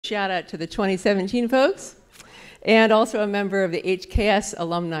shout out to the 2017 folks, and also a member of the HKS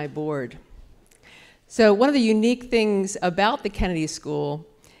Alumni Board. So one of the unique things about the Kennedy School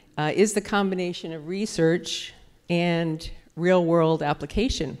is the combination of research and real-world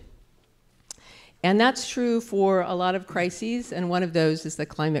application. And that's true for a lot of crises, and one of those is the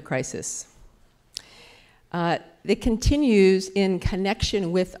climate crisis. It continues in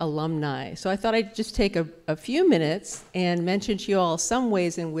connection with alumni. So I thought I'd just take a few minutes and mention to you all some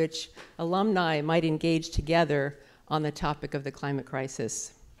ways in which alumni might engage together on the topic of the climate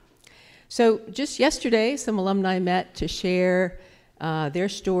crisis. So just yesterday, some alumni met to share their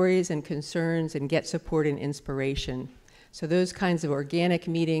stories and concerns and get support and inspiration. So those kinds of organic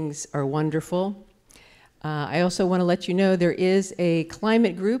meetings are wonderful. I also want to let you know there is a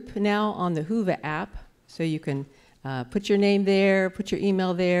climate group now on the Whova app. So you can put your name there, put your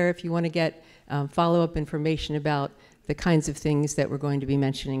email there if you want to get follow-up information about the kinds of things that we're going to be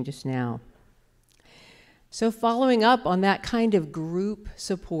mentioning just now. So following up on that kind of group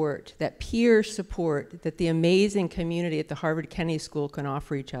support, that peer support that the amazing community at the Harvard Kennedy School can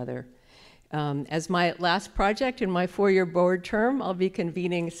offer each other. As my last project in my 4-year board term, I'll be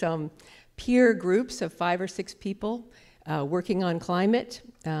convening some peer groups of 5 or 6 people working on climate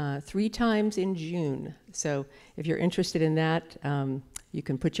 3 times in June. So if you're interested in that, you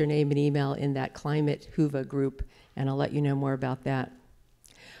can put your name and email in that climate Whova group, and I'll let you know more about that.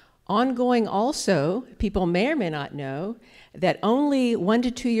 Ongoing also, people may or may not know that only 1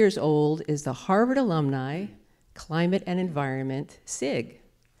 to 2 years old is the Harvard Alumni Climate and Environment SIG,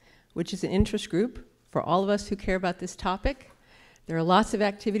 which is an interest group for all of us who care about this topic. There are lots of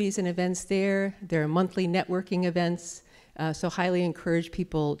activities and events there. There are monthly networking events. So highly encourage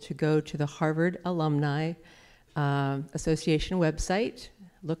people to go to the Harvard Alumni Association website,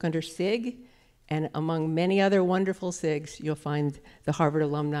 look under SIG, and among many other wonderful SIGs, you'll find the Harvard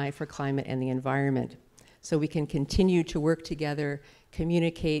Alumni for Climate and the Environment. So we can continue to work together,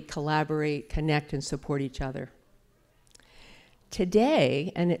 communicate, collaborate, connect, and support each other.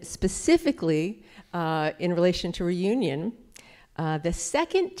 Today, and specifically in relation to reunion, the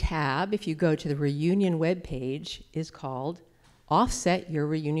second tab, if you go to the reunion webpage, is called Offset Your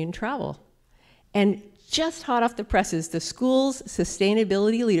Reunion Travel. And just hot off the presses, the school's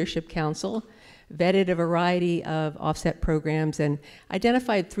Sustainability Leadership Council vetted a variety of offset programs and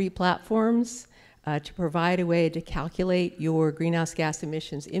identified 3 platforms to provide a way to calculate your greenhouse gas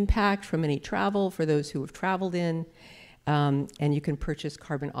emissions impact from any travel for those who have traveled in, and you can purchase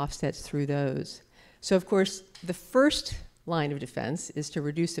carbon offsets through those. So of course, the first line of defense is to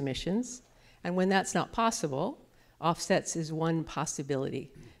reduce emissions, and when that's not possible, offsets is one possibility,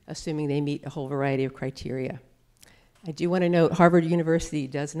 assuming they meet a whole variety of criteria. I do want to note Harvard University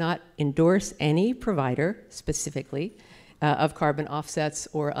does not endorse any provider specifically of carbon offsets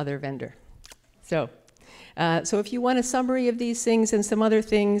or other vendor. So if you want a summary of these things and some other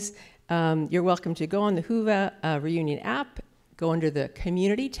things, you're welcome to go on the Whova Reunion app, go under the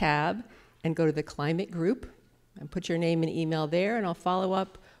Community tab, and go to the Climate group, and put your name and email there, and I'll follow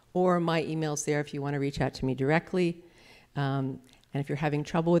up, or my email's there if you want to reach out to me directly. And if you're having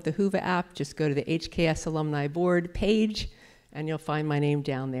trouble with the Whova app, just go to the HKS Alumni Board page, and you'll find my name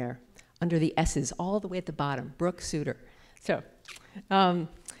down there, under the S's, all the way at the bottom, Brooke Suter. So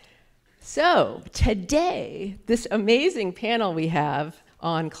today, this amazing panel we have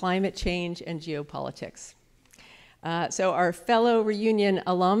on climate change and geopolitics. So our fellow reunion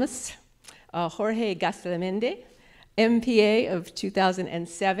alumnus, Jorge Gastelumendi, MPA of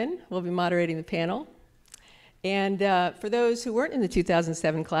 2007, will be moderating the panel. And for those who weren't in the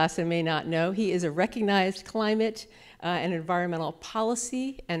 2007 class and may not know, he is a recognized climate and environmental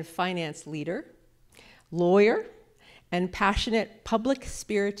policy and finance leader, lawyer, and passionate,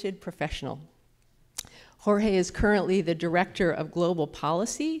 public-spirited professional. Jorge is currently the Director of Global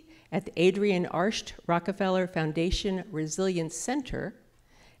Policy at the Adrienne Arsht Rockefeller Foundation Resilience Center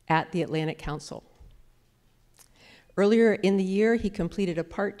at the Atlantic Council. Earlier in the year, he completed a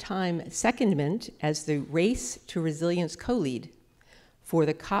part-time secondment as the Race to Resilience co-lead for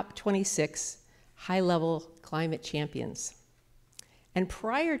the COP26 High-Level Climate Champions. And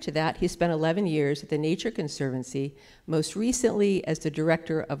prior to that, he spent 11 years at the Nature Conservancy, most recently as the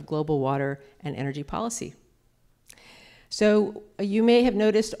Director of Global Water and Energy Policy. So you may have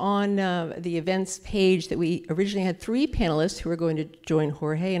noticed on the events page that we originally had 3 panelists who were going to join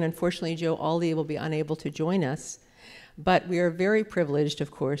Jorge, and unfortunately Joe Aldy will be unable to join us. But we are very privileged,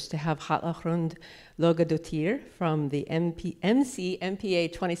 of course, to have Halla, Hrund, Logadóttir from the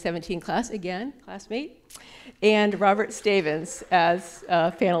MPA 2017 class, again, classmate, and Robert Stavins as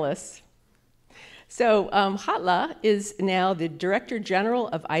panelists. So Halla is now the Director General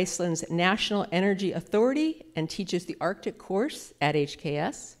of Iceland's National Energy Authority and teaches the Arctic course at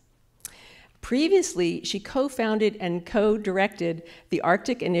HKS. Previously, she co-founded and co-directed the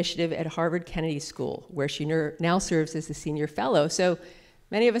Arctic Initiative at Harvard Kennedy School, where she now serves as a senior fellow. So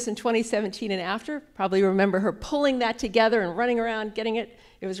many of us in 2017 and after probably remember her pulling that together and running around getting it.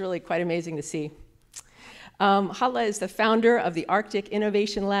 It was really quite amazing to see. Halla is the founder of the Arctic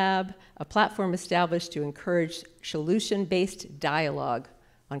Innovation Lab, a platform established to encourage solution-based dialogue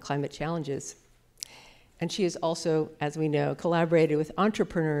on climate challenges. And she has also, as we know, collaborated with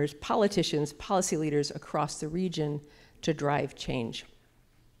entrepreneurs, politicians, policy leaders across the region to drive change.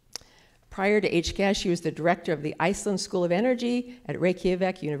 Prior to HKS, she was the director of the Iceland School of Energy at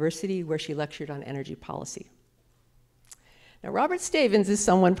Reykjavik University, where she lectured on energy policy. Now, Robert Stavins is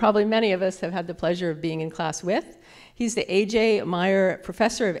someone probably many of us have had the pleasure of being in class with. He's the A.J. Meyer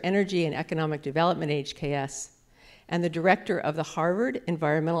Professor of Energy and Economic Development at HKS and the director of the Harvard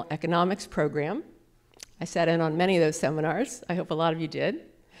Environmental Economics Program. I sat in on many of those seminars. I hope a lot of you did.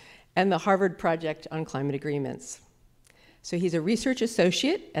 And the Harvard Project on Climate Agreements. So he's a research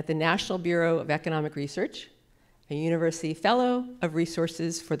associate at the National Bureau of Economic Research, a university fellow of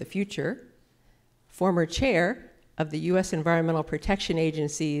Resources for the Future, former chair of the U.S. Environmental Protection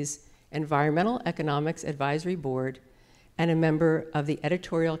Agency's Environmental Economics Advisory Board, and a member of the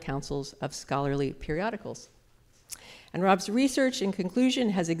editorial councils of scholarly periodicals. And Rob's research, in conclusion,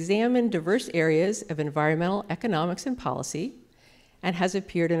 has examined diverse areas of environmental economics and policy, and has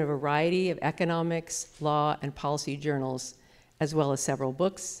appeared in a variety of economics, law, and policy journals, as well as several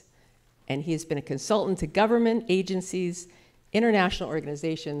books. And he has been a consultant to government agencies, international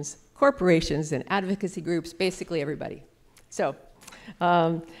organizations, corporations, and advocacy groups, basically everybody. So,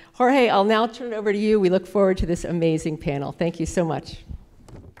 Jorge, I'll now turn it over to you. We look forward to this amazing panel. Thank you so much.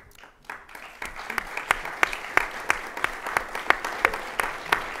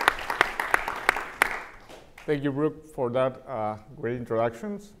 Thank you, Brooke, for that great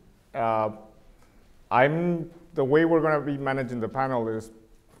introductions. The way we're going to be managing the panel is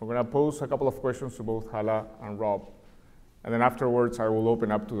we're going to pose a couple of questions to both Halla and Rob, and then afterwards I will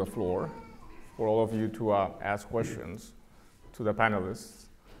open up to the floor for all of you to ask questions to the panelists.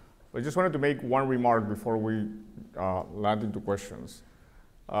 I just wanted to make one remark before we land into questions.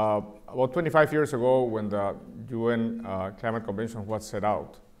 About 25 years ago, when the UN Climate Convention was set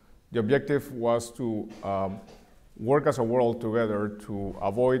out, the objective was to work as a world together to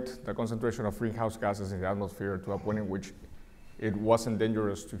avoid the concentration of greenhouse gases in the atmosphere to a point in which it wasn't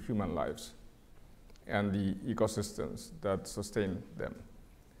dangerous to human lives and the ecosystems that sustain them.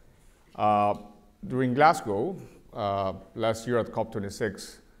 During Glasgow, last year at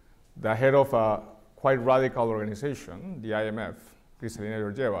COP26, the head of a quite radical organization, the IMF, Kristalina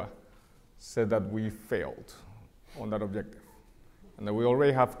Georgieva, said that we failed on that objective, and that we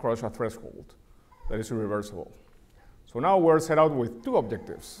already have crossed a threshold that is irreversible. So now we're set out with two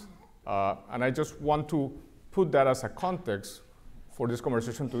objectives, and I just want to put that as a context for this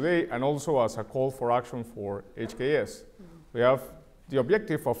conversation today, and also as a call for action for HKS. We have the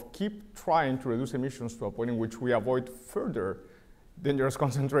objective of keep trying to reduce emissions to a point in which we avoid further dangerous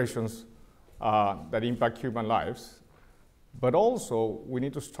concentrations that impact human lives, but also we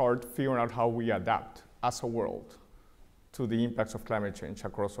need to start figuring out how we adapt as a world to the impacts of climate change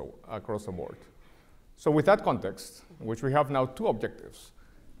across the board. So with that context, in which we have now two objectives,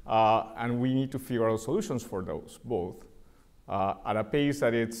 and we need to figure out solutions for those both at a pace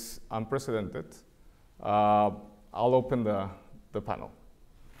that it's unprecedented, I'll open the panel.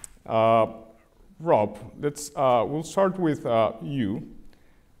 Rob, we'll start with you.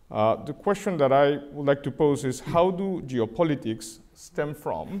 The question that I would like to pose is, how do geopolitics stem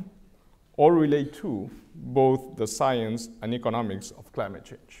from or relate to both the science and economics of climate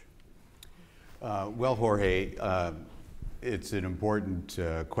change? Well, Jorge, it's an important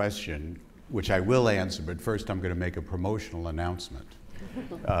question, which I will answer, but first I'm going to make a promotional announcement.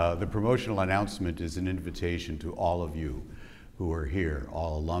 The promotional announcement is an invitation to all of you who are here,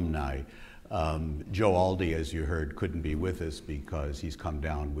 all alumni. Joe Aldy, as you heard, couldn't be with us because he's come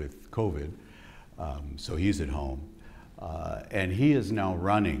down with COVID, so he's at home. And he is now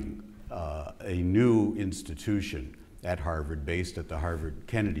running a new institution at Harvard, based at the Harvard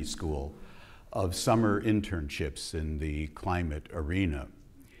Kennedy School, of summer internships in the climate arena.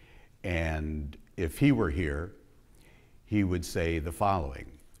 And if he were here, he would say the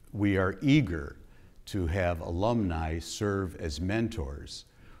following: we are eager to have alumni serve as mentors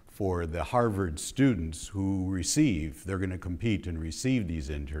for the Harvard students who they're going to compete and receive these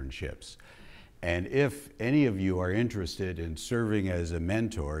internships. And if any of you are interested in serving as a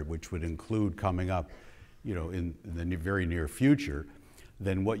mentor, which would include coming up, in the very near future,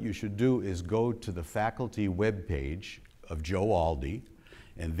 then what you should do is go to the faculty webpage of Joe Aldy,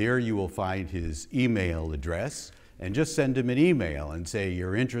 and there you will find his email address, and just send him an email and say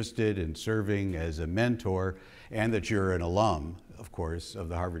you're interested in serving as a mentor and that you're an alum, of course, of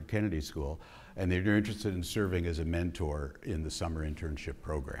the Harvard Kennedy School, and that you're interested in serving as a mentor in the summer internship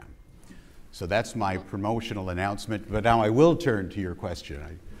program. So that's my promotional announcement, but now I will turn to your question,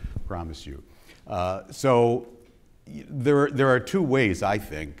 I promise you. So there are two ways, I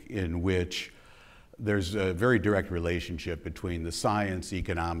think, in which there's a very direct relationship between the science,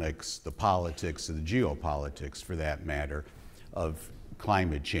 economics, the politics, and the geopolitics, for that matter, of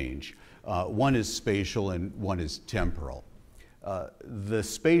climate change. One is spatial and one is temporal. The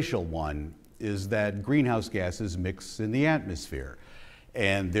spatial one is that greenhouse gases mix in the atmosphere,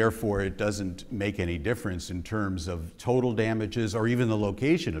 and therefore it doesn't make any difference in terms of total damages or even the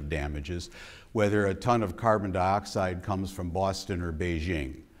location of damages, whether a ton of carbon dioxide comes from Boston or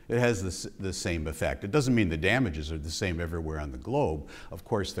Beijing. It has the same effect. It doesn't mean the damages are the same everywhere on the globe. Of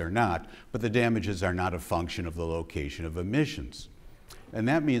course they're not, but the damages are not a function of the location of emissions. And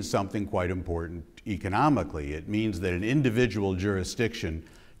that means something quite important economically. It means that an individual jurisdiction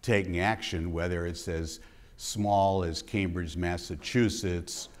taking action, whether it's as small as Cambridge,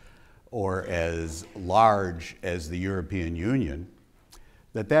 Massachusetts, or as large as the European Union,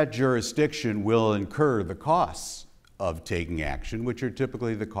 that jurisdiction will incur the costs of taking action, which are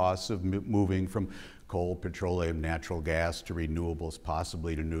typically the costs of moving from coal, petroleum, natural gas to renewables,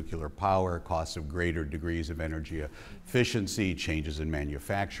 possibly to nuclear power, costs of greater degrees of energy efficiency, changes in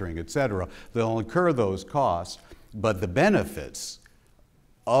manufacturing, et cetera. They'll incur those costs, but the benefits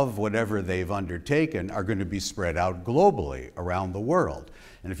of whatever they've undertaken are going to be spread out globally around the world.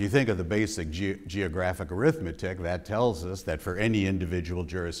 And if you think of the basic geographic arithmetic, that tells us that for any individual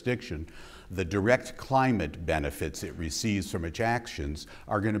jurisdiction, the direct climate benefits it receives from its actions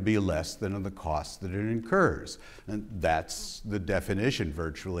are going to be less than the costs that it incurs. And that's the definition,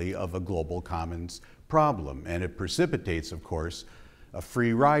 virtually, of a global commons problem. And it precipitates, of course, a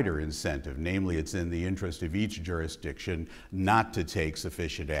free rider incentive. Namely, it's in the interest of each jurisdiction not to take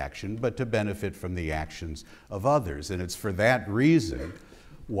sufficient action, but to benefit from the actions of others. And it's for that reason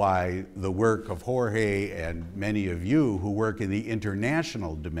why the work of Jorge and many of you who work in the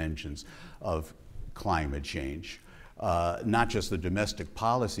international dimensions of climate change, not just the domestic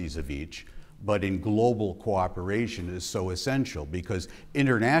policies of each, but in global cooperation is so essential, because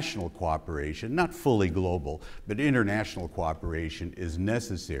international cooperation, not fully global, but international cooperation is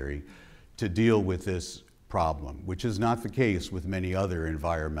necessary to deal with this problem, which is not the case with many other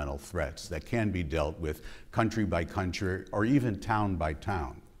environmental threats that can be dealt with country by country or even town by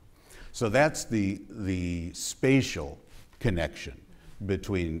town. So that's the spatial connection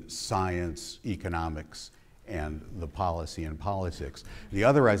between science, economics, and the policy and politics. The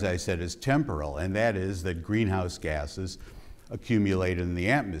other, as I said, is temporal, and that is that greenhouse gases accumulate in the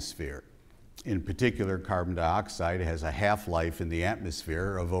atmosphere. In particular, carbon dioxide has a half-life in the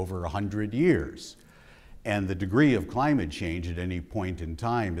atmosphere of over 100 years. And the degree of climate change at any point in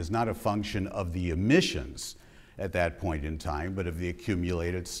time is not a function of the emissions at that point in time, but of the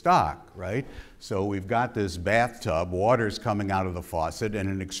accumulated stock, right? So we've got this bathtub, water's coming out of the faucet, and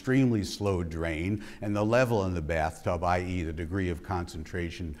an extremely slow drain, and the level in the bathtub, i.e. the degree of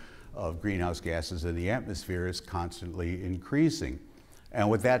concentration of greenhouse gases in the atmosphere, is constantly increasing. And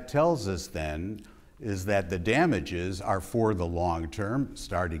what that tells us then is that the damages are for the long term,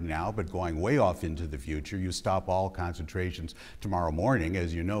 starting now, but going way off into the future. You stop all concentrations tomorrow morning.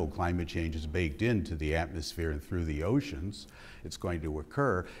 As you know, climate change is baked into the atmosphere and through the oceans. It's going to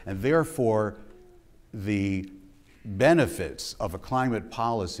occur. And therefore, the benefits of a climate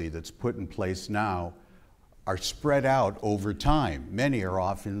policy that's put in place now are spread out over time. Many are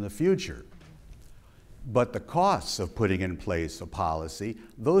off in the future. But the costs of putting in place a policy,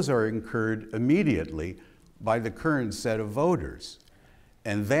 those are incurred immediately by the current set of voters.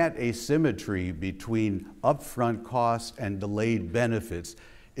 And that asymmetry between upfront costs and delayed benefits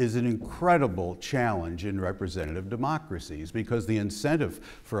is an incredible challenge in representative democracies, because the incentive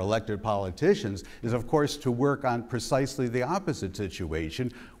for elected politicians is, of course, to work on precisely the opposite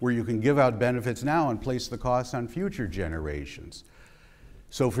situation, where you can give out benefits now and place the costs on future generations.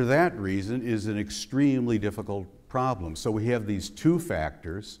 So for that reason, it is an extremely difficult problem. So we have these two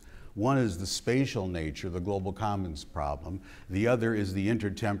factors. One is the spatial nature, the global commons problem. The other is the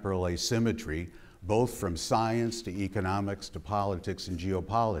intertemporal asymmetry, both from science to economics to politics and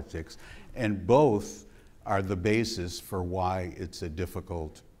geopolitics. And both are the basis for why it's a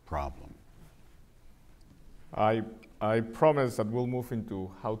difficult problem. I promise that we'll move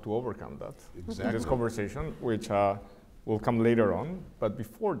into how to overcome that in this conversation, which will come later on. But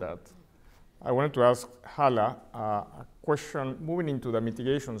before that, I wanted to ask Halla a question moving into the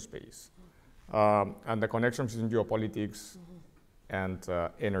mitigation space and the connections between geopolitics and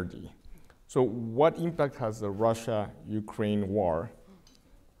energy. So what impact has the Russia-Ukraine war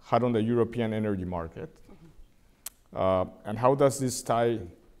had on the European energy market? And how does this tie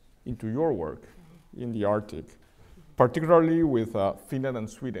into your work in the Arctic, particularly with Finland and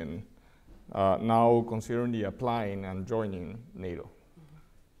Sweden now considering applying and joining NATO?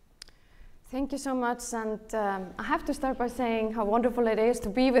 Thank you so much, and I have to start by saying how wonderful it is to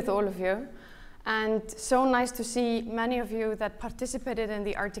be with all of you, and so nice to see many of you that participated in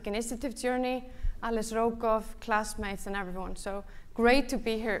the Arctic Initiative journey, Alice Rokov, classmates and everyone. So great to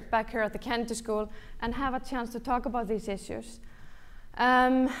be here, back here at the Kennedy School and have a chance to talk about these issues.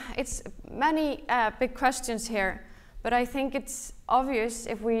 It's many big questions here, but I think it's obvious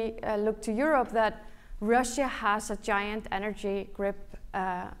if we look to Europe that Russia has a giant energy grip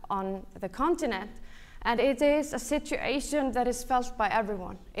on the continent, and it is a situation that is felt by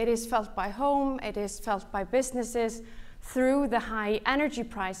everyone. It is felt by home, it is felt by businesses through the high energy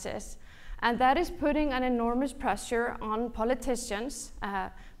prices, and that is putting an enormous pressure on politicians,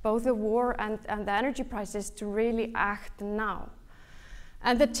 both the war and the energy prices, to really act now.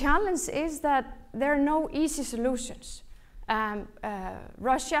 And the challenge is that there are no easy solutions.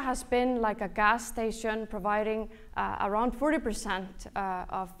 Russia has been like a gas station providing around 40%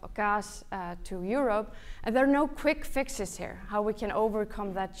 of gas to Europe, and there are no quick fixes here, how we can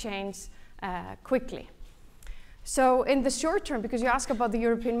overcome that change quickly. So in the short term, because you ask about the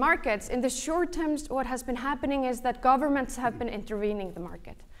European markets, in the short term what has been happening is that governments have been intervening the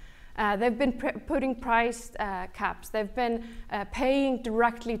market. They've been putting price caps. They've been paying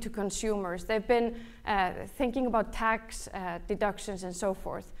directly to consumers. They've been thinking about tax deductions and so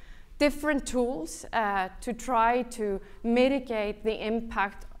forth. Different tools to try to mitigate the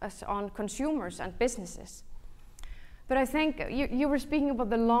impact on consumers and businesses. But I think you were speaking about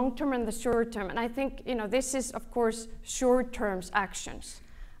the long term and the short term, and I think this is of course short term actions.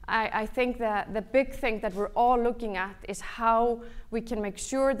 I think that the big thing that we're all looking at is how we can make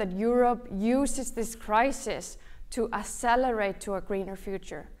sure that Europe uses this crisis to accelerate to a greener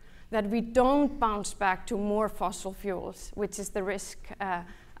future, that we don't bounce back to more fossil fuels, which is the risk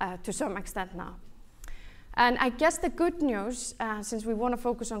to some extent now. And I guess the good news, since we want to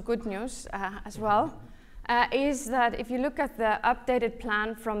focus on good news as well, is that if you look at the updated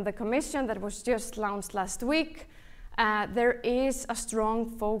plan from the Commission that was just launched last week, there is a strong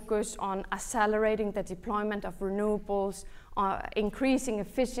focus on accelerating the deployment of renewables, increasing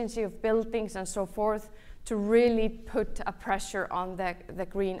efficiency of buildings and so forth, to really put a pressure on the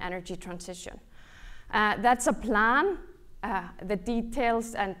green energy transition. That's a plan. The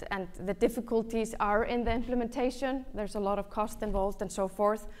details and the difficulties are in the implementation. There's a lot of cost involved and so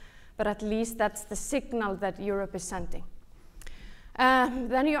forth, but at least that's the signal that Europe is sending.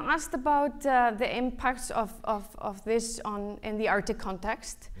 Then you asked about the impacts of this in the Arctic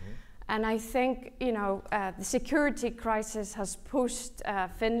context. And I think the security crisis has pushed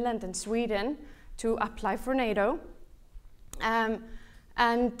Finland and Sweden to apply for NATO.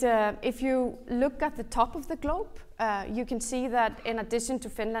 If you look at the top of the globe, you can see that in addition to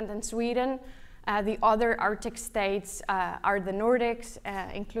Finland and Sweden, the other Arctic states are the Nordics,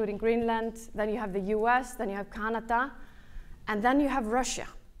 including Greenland. Then you have the US, then you have Canada, and then you have Russia.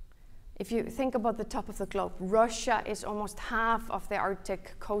 If you think about the top of the globe, Russia is almost half of the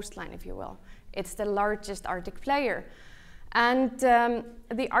Arctic coastline, if you will. It's the largest Arctic player. And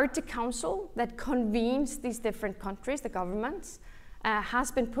the Arctic Council that convenes these different countries, the governments,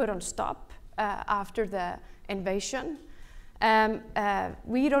 has been put on stop after the invasion.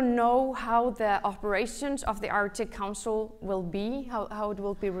 We don't know how the operations of the Arctic Council will be, how it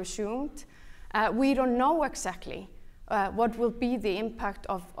will be resumed. We don't know exactly what will be the impact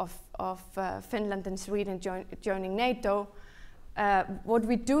of Finland and Sweden joining NATO. What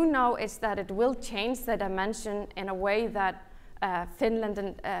we do know is that it will change the dimension in a way that Finland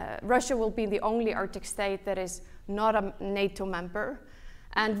and Russia will be the only Arctic state that is not a NATO member.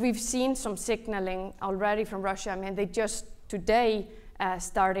 And we've seen some signaling already from Russia. I mean, they just today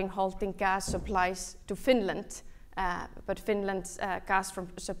starting halting gas supplies to Finland, but Finland's gas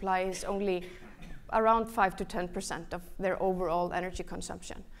supply is only around 5 to 10% of their overall energy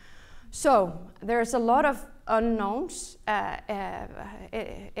consumption. So there's a lot of unknowns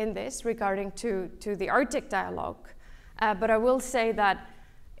in this regarding to the Arctic dialogue, but I will say that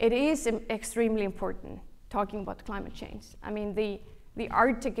it is extremely important talking about climate change. I mean, the The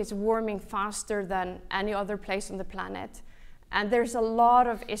Arctic is warming faster than any other place on the planet. And there's a lot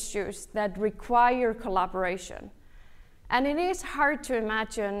of issues that require collaboration. And it is hard to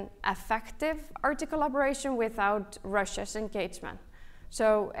imagine effective Arctic collaboration without Russia's engagement.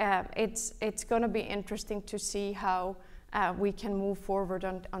 So it's going to be interesting to see how we can move forward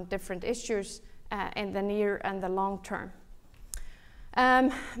on different issues in the near and the long term.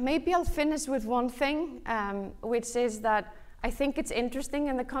 Maybe I'll finish with one thing, which is that I think it's interesting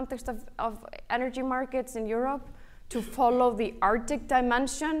in the context of energy markets in Europe to follow the Arctic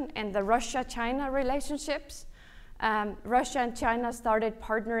dimension in the Russia-China relationships. Russia and China started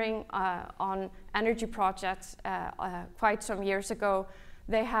partnering on energy projects quite some years ago.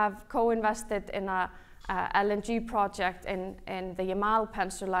 They have co-invested in a LNG project in the Yamal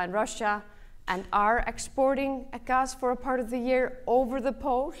Peninsula in Russia and are exporting gas for a part of the year over the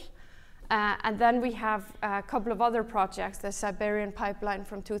pole. And then we have a couple of other projects, the Siberian pipeline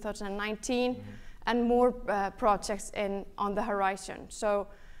from 2019, and more projects on the horizon. So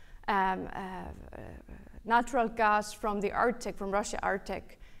natural gas from the Arctic, from Russia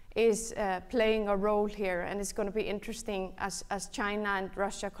Arctic, is playing a role here, and it's going to be interesting as China and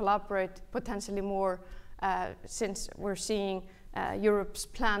Russia collaborate potentially more, since we're seeing Europe's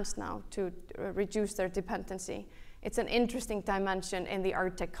plans now to reduce their dependency. It's an interesting dimension in the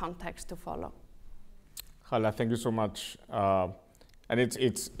Arctic context to follow. Halla, thank you so much. And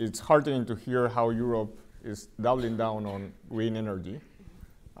it's heartening to hear how Europe is doubling down on green energy.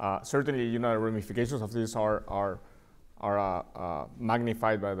 Certainly, you know, the ramifications of this are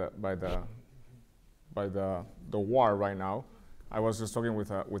magnified by the war right now. I was just talking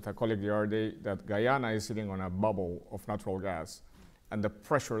with a colleague the other day that Guyana is sitting on a bubble of natural gas, and the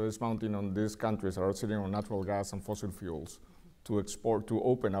pressure that is mounting on these countries that are sitting on natural gas and fossil fuels to export, to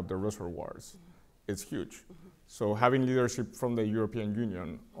open up the reservoirs, it's huge. So having leadership from the European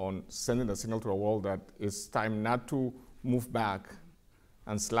Union on sending a signal to the world that it's time not to move back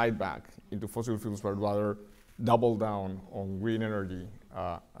and slide back into fossil fuels, but rather double down on green energy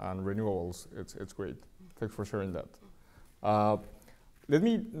and renewables, it's great. Thanks for sharing that. Let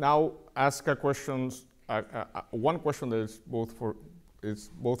me now ask a question, one question that is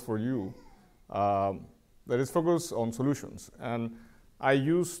both for you, that is focused on solutions. And I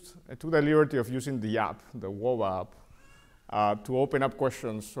took the liberty of using the app, the WOBA app, to open up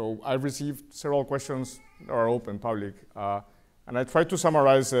questions. So I've received several questions that are open, public, and I tried to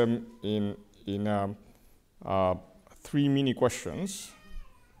summarize them in 3 mini questions.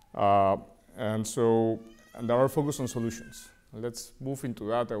 And they are focused on solutions. Let's move into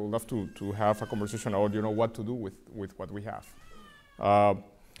that. I would love to have a conversation about, you know, what to do with what we have.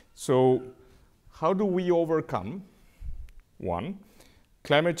 So how do we overcome, one,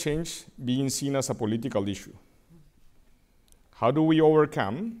 climate change being seen as a political issue? How do we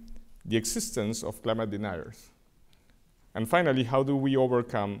overcome the existence of climate deniers? And finally, how do we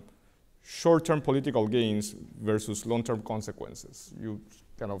overcome short-term political gains versus long-term consequences? You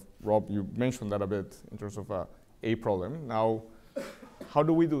kind of, Rob, you mentioned that a bit in terms of a problem. Now, how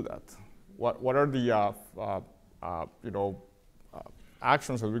do we do that? What are the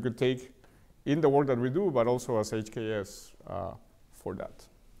actions that we could take in the work that we do, but also as HKS for that?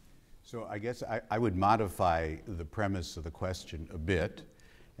 So I guess I would modify the premise of the question a bit,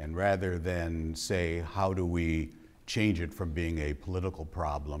 and rather than say, how do we change it from being a political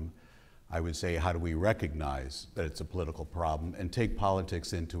problem, I would say, how do we recognize that it's a political problem and take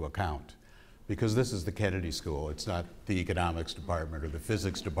politics into account? Because this is the Kennedy School. It's not the economics department or the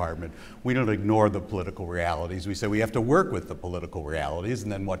physics department. We don't ignore the political realities. We say we have to work with the political realities,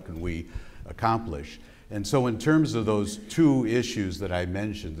 and then what can we accomplish? And so in terms of those 2 issues that I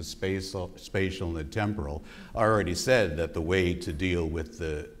mentioned, the spatial and the temporal, I already said that the way to deal with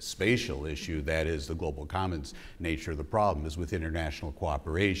the spatial issue, that is the global commons nature of the problem, is with international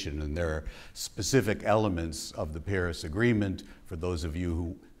cooperation. And there are specific elements of the Paris Agreement, for those of you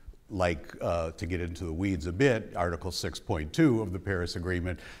who like to get into the weeds a bit, Article 6.2 of the Paris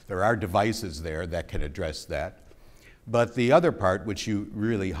Agreement, there are devices there that can address that. But the other part, which you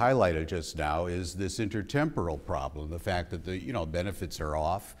really highlighted just now, is this intertemporal problem, the fact that the benefits are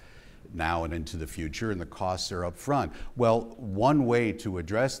off now and into the future and the costs are up front. Well, one way to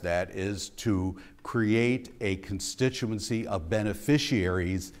address that is to create a constituency of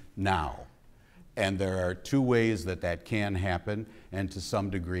beneficiaries now. And there are 2 ways that that can happen, and to some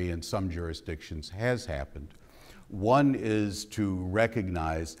degree in some jurisdictions has happened. One is to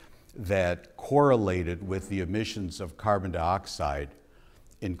recognize that correlated with the emissions of carbon dioxide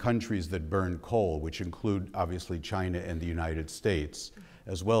in countries that burn coal, which include obviously China and the United States,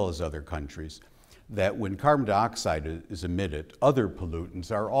 as well as other countries, that when carbon dioxide is emitted, other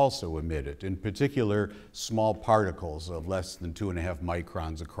pollutants are also emitted, in particular small particles of less than 2.5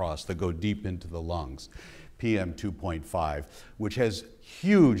 microns across that go deep into the lungs, PM 2.5, which has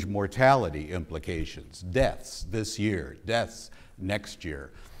huge mortality implications, deaths this year, deaths next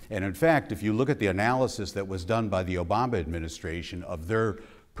year. And in fact, if you look at the analysis that was done by the Obama administration of their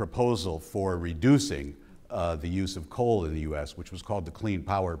proposal for reducing the use of coal in the US, which was called the Clean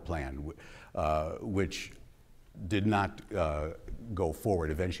Power Plan, which did not go forward,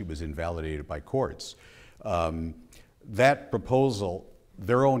 eventually was invalidated by courts. That proposal,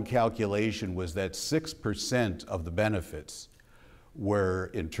 their own calculation was that 6% of the benefits were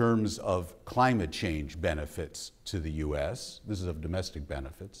in terms of climate change benefits to the US, this is of domestic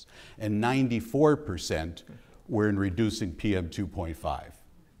benefits, and 94% were in reducing PM 2.5,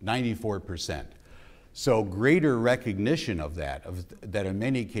 94%. So greater recognition of that in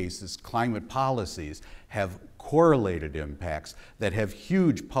many cases climate policies have correlated impacts that have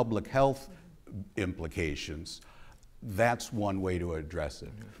huge public health implications. That's one way to address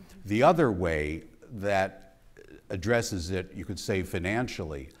it. The other way that addresses it, you could say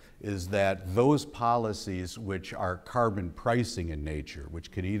financially, is that those policies which are carbon pricing in nature, which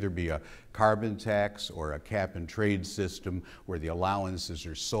can either be a carbon tax or a cap and trade system where the allowances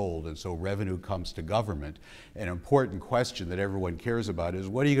are sold and so revenue comes to government. An important question that everyone cares about is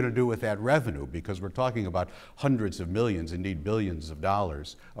what are you going to do with that revenue? Because we're talking about hundreds of millions, indeed billions of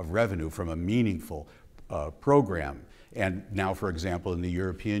dollars of revenue from a meaningful program. And now, for example, in the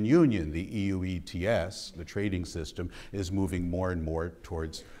European Union, the EU ETS, the trading system, is moving more and more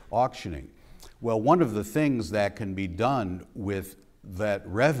towards auctioning. Well, one of the things that can be done with that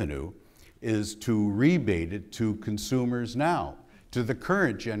revenue is to rebate it to consumers now, to the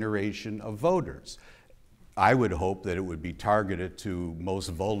current generation of voters. I would hope that it would be targeted to most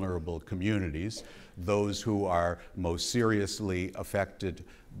vulnerable communities, those who are most seriously affected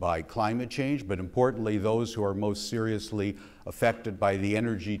by climate change, but importantly, those who are most seriously affected by the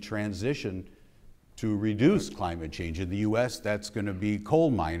energy transition to reduce climate change. In the US, that's going to be coal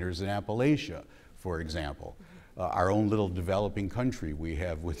miners in Appalachia, for example, our own little developing country we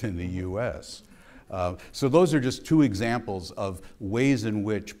have within the US. So those are just two examples of ways in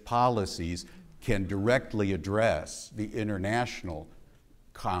which policies can directly address the international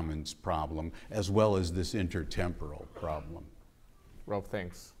commons problem as well as this intertemporal problem. Rob,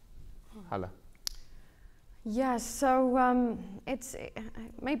 thanks. Halla. Yes, so it's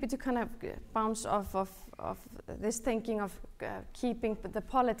maybe to kind of bounce off of this thinking of keeping the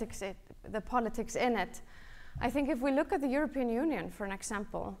politics in it. I think if we look at the European Union, for an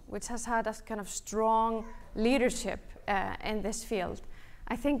example, which has had a kind of strong leadership in this field,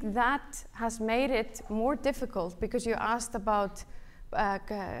 I think that has made it more difficult because you asked about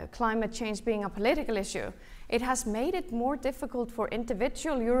climate change being a political issue. It has made it more difficult for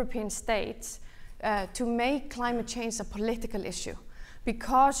individual European states to make climate change a political issue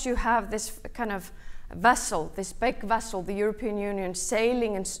because you have this kind of vessel, this big vessel, the European Union,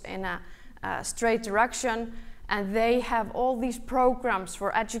 sailing in a straight direction, and they have all these programs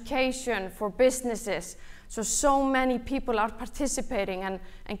for education, for businesses, so many people are participating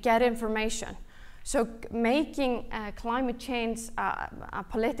and get information. So making climate change a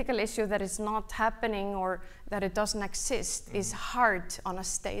political issue that is not happening or that it doesn't exist is hard on a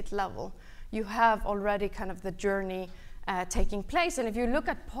state level. You have already kind of the journey taking place. And if you look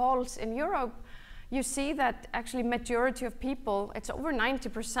at polls in Europe, you see that actually majority of people, it's over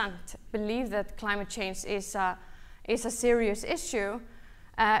 90%, believe that climate change is a serious issue.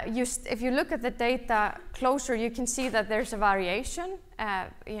 If you look at the data closer, you can see that there's a variation.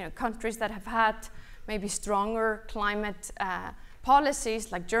 Countries that have had maybe stronger climate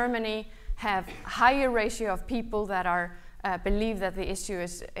policies, like Germany, have higher ratio of people that are believe that the issue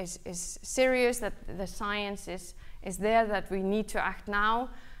is serious, that the science is there, that we need to act now.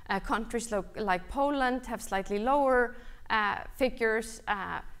 Countries like Poland have slightly lower figures,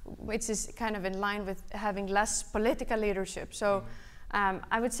 which is kind of in line with having less political leadership. So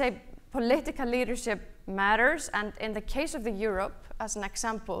I would say political leadership matters, and in the case of the Europe, as an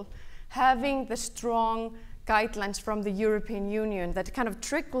example, having the strong guidelines from the European Union that kind of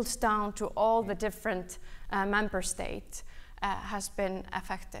trickles down to all the different member states has been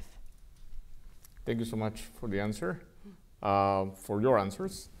effective. Thank you so much for the answer, for your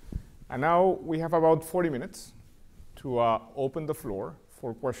answers. And now we have about 40 minutes to open the floor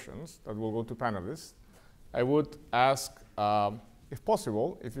for questions that will go to panelists. I would ask, if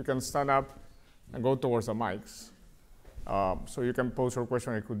possible, if you can stand up and go towards the mics so you can pose your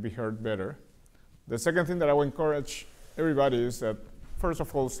question, it could be heard better. The second thing that I will encourage everybody is that first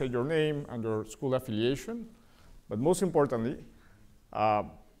of all, say your name and your school affiliation, but most importantly,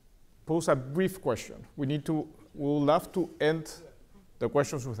 pose a brief question. We would love to end the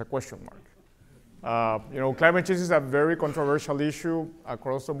questions with a question mark. Climate change is a very controversial issue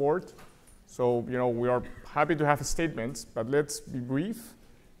across the board. So, we are happy to have statements, but let's be brief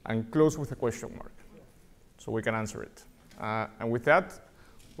and close with a question mark so we can answer it. And with that,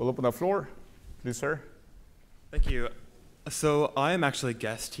 we'll open the floor. Please, sir. Thank you. So I am actually a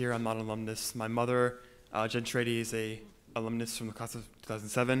guest here. I'm not an alumnus. My mother, Jen Trady, is a alumnus from the class of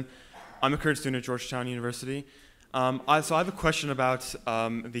 2007. I'm a current student at Georgetown University. So I have a question about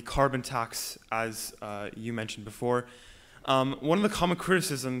the carbon tax, as you mentioned before. One of the common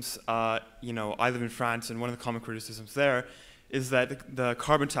criticisms, I live in France, and one of the common criticisms there is that the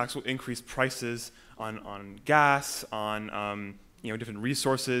carbon tax will increase prices on gas, on different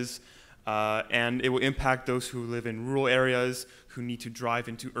resources, and it will impact those who live in rural areas, who need to drive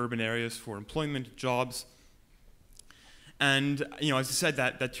into urban areas for employment, jobs. And as you said,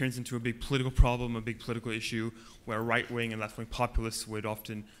 that turns into a big political problem, a big political issue, where right-wing and left-wing populists would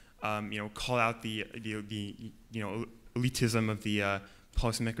often, call out the elitism of the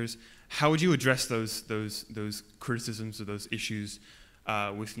policymakers. How would you address those criticisms or those issues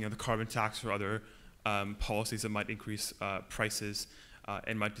with the carbon tax or other policies that might increase prices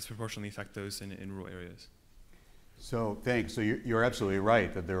and might disproportionately affect those in rural areas? So thanks. So you're absolutely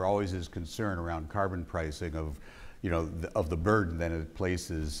right that there always is concern around carbon pricing of the burden that it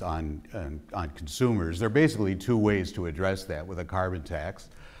places on consumers. There are basically two ways to address that with a carbon tax.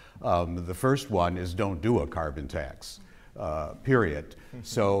 The first one is don't do a carbon tax, period.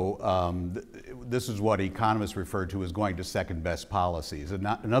 So this is what economists refer to as going to second best policies.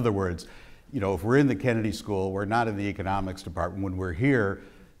 In other words, if we're in the Kennedy School, we're not in the economics department. When we're here,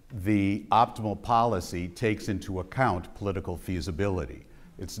 the optimal policy takes into account political feasibility.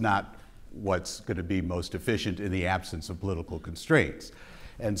 It's not what's going to be most efficient in the absence of political constraints.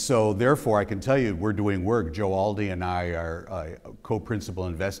 And so therefore I can tell you we're doing work. Joe Aldy and I are co-principal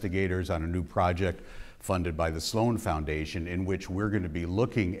investigators on a new project funded by the Sloan Foundation in which we're going to be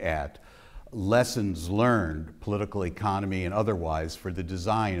looking at lessons learned, political economy and otherwise, for the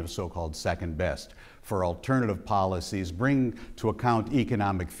design of so-called second best, for alternative policies, bring to account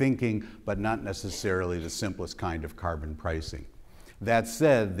economic thinking, but not necessarily the simplest kind of carbon pricing. That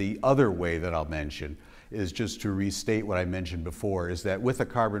said, the other way that I'll mention is just to restate what I mentioned before, is that with a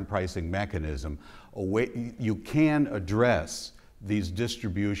carbon pricing mechanism, you can address these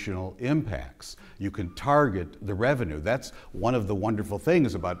distributional impacts. You can target the revenue. That's one of the wonderful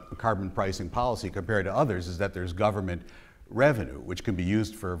things about carbon pricing policy compared to others, is that there's government revenue, which can be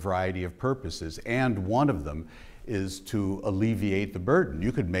used for a variety of purposes. And one of them is to alleviate the burden.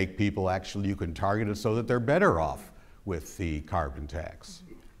 You could make people you can target it so that they're better off with the carbon tax.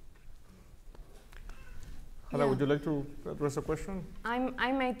 Halla, would you like to address a question?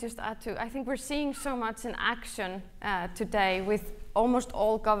 I may just add to, I think we're seeing so much in action today with almost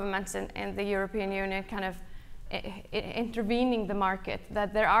all governments in the European Union kind of intervening the market,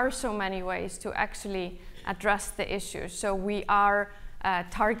 that there are so many ways to actually address the issues. So we are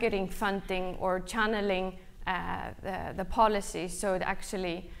targeting funding or channeling the policies so it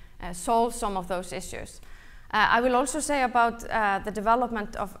actually solves some of those issues. I will also say about the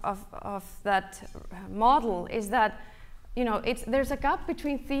development of that model is that there's a gap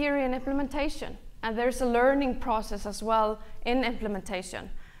between theory and implementation, and there's a learning process as well in implementation.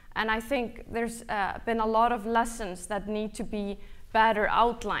 And I think there's been a lot of lessons that need to be better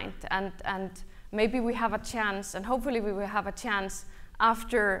outlined, and maybe we have a chance, and hopefully we will have a chance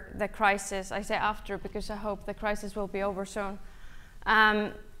after the crisis. I say after because I hope the crisis will be over soon.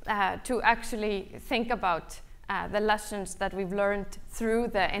 To actually think about the lessons that we've learned through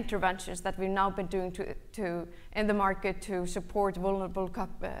the interventions that we've now been doing in the market to support vulnerable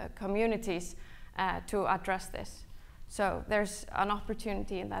communities to address this. So there's an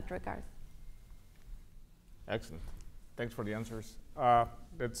opportunity in that regard. Excellent. Thanks for the answers.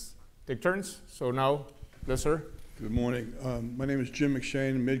 Let's take turns. So now, yes, sir. Good morning. My name is Jim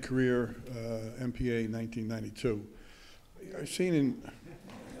McShane, mid-career MPA 1992. I've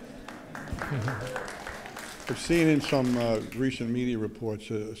seen in some recent media reports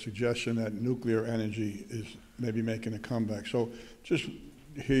a suggestion that nuclear energy is maybe making a comeback. So just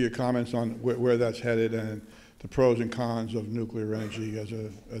hear your comments on where that's headed and the pros and cons of nuclear energy as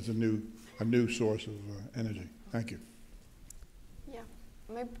a new source of energy. Thank you. Yeah,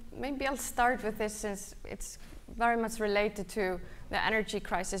 maybe I'll start with this since it's very much related to the energy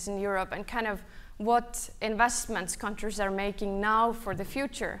crisis in Europe and kind of what investments countries are making now for the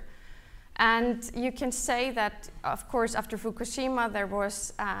future. And you can say that, of course, after Fukushima, there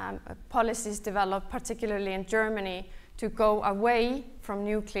was policies developed, particularly in Germany, to go away from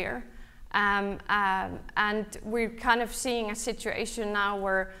nuclear. And we're kind of seeing a situation now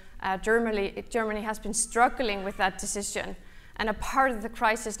where Germany has been struggling with that decision. And a part of the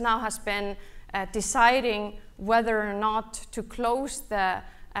crisis now has been deciding whether or not to close the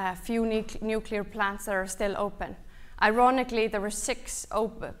few nuclear plants that are still open. Ironically, there were 6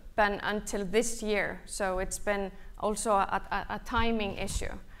 open until this year, so it's been also a timing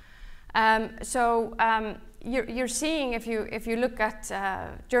issue. You're seeing, if you look at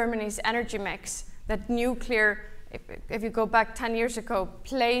Germany's energy mix, that nuclear, if you go back 10 years ago,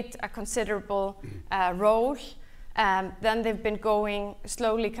 played a considerable role. Then they've been going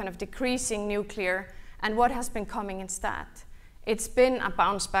slowly, kind of decreasing nuclear. And what has been coming instead? It's been a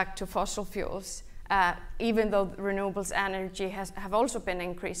bounce back to fossil fuels, even though renewables energy have also been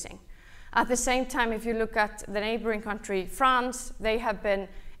increasing. At the same time, if you look at the neighboring country, France, they have been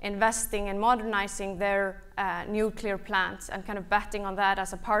investing and modernizing their nuclear plants and kind of betting on that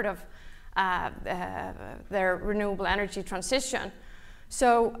as a part of their renewable energy transition.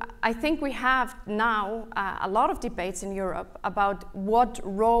 So I think we have now a lot of debates in Europe about what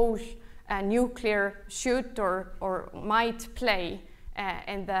role nuclear should or might play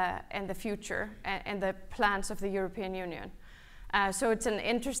in the future and the plans of the European Union. So it's an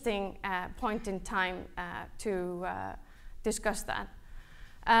interesting point in time to discuss that.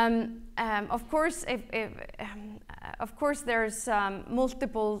 Of course, there's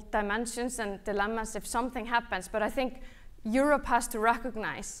multiple dimensions and dilemmas if something happens, but I think Europe has to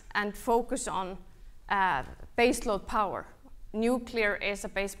recognize and focus on baseload power. Nuclear is a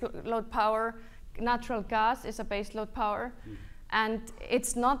baseload power, natural gas is a baseload power, and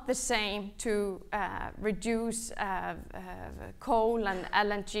it's not the same to reduce coal and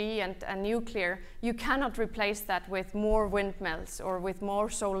LNG and nuclear. You cannot replace that with more windmills or with more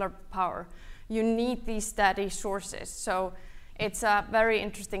solar power. You need these steady sources. So it's a very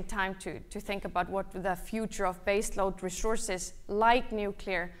interesting time to think about what the future of baseload resources like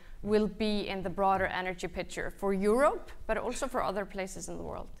nuclear will be in the broader energy picture for Europe, but also for other places in the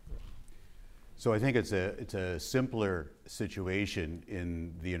world. So I think it's a simpler situation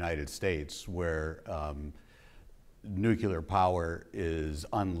in the United States where nuclear power is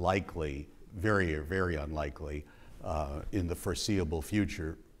unlikely, very, very unlikely in the foreseeable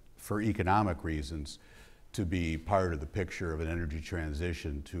future for economic reasons to be part of the picture of an energy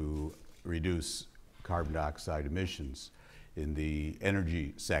transition to reduce carbon dioxide emissions in the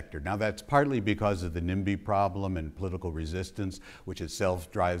energy sector. Now that's partly because of the NIMBY problem and political resistance, which itself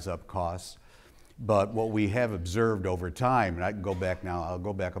drives up costs. But what we have observed over time, and I can go back now, I'll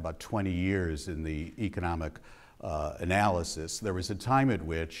go back about 20 years in the economic analysis, there was a time at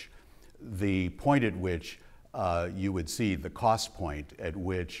which, the point at which you would see the cost point at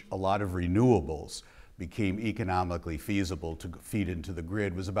which a lot of renewables became economically feasible to feed into the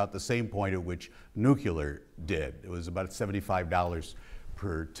grid was about the same point at which nuclear did. It was about $75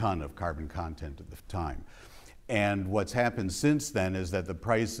 per ton of carbon content at the time. And what's happened since then is that the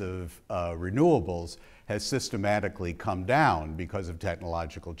price of renewables has systematically come down because of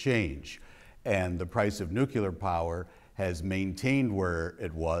technological change. And the price of nuclear power has maintained where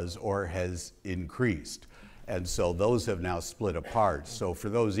it was or has increased. And so those have now split apart. So for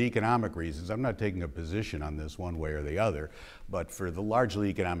those economic reasons, I'm not taking a position on this one way or the other, but for the largely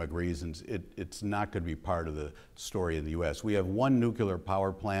economic reasons, it's not going to be part of the story in the US. We have one nuclear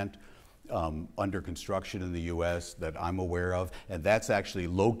power plant under construction in the US that I'm aware of, and that's actually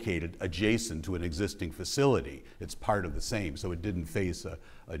located adjacent to an existing facility. It's part of the same, so it didn't face a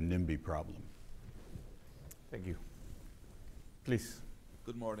NIMBY problem. Thank you. Please.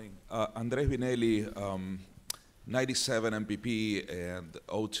 Good morning. Andres Vinelli, 97 MPP and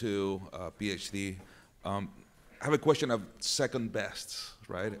 02 PhD. I have a question of second bests,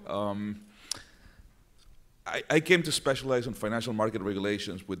 right? I came to specialize in financial market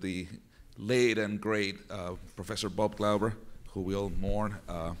regulations with the late and great Professor Bob Glauber, who we all mourn,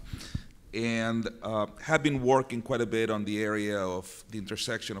 and have been working quite a bit on the area of the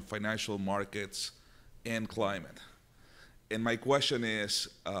intersection of financial markets and climate. And my question is,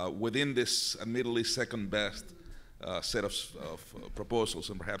 within this admittedly second best set of proposals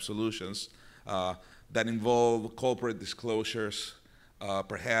and perhaps solutions that involve corporate disclosures,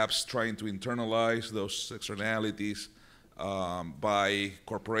 perhaps trying to internalize those externalities by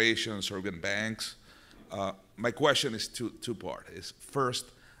corporations or even banks. My question is two-part. First,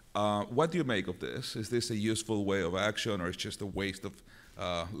 what do you make of this? Is this a useful way of action, or is it just a waste of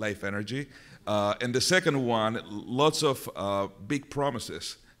life energy? And the second one, lots of big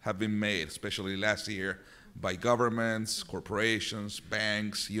promises have been made, especially last year, by governments, corporations,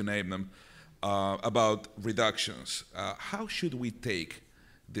 banks, you name them, about reductions. How should we take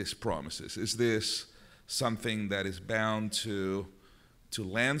these promises? Is this something that is bound to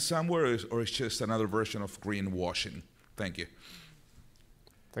land somewhere, or is just another version of greenwashing? Thank you.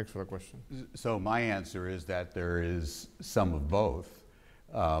 Thanks for the question. So my answer is that there is some of both.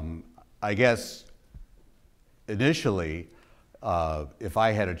 I guess initially, if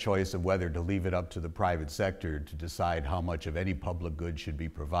I had a choice of whether to leave it up to the private sector to decide how much of any public good should be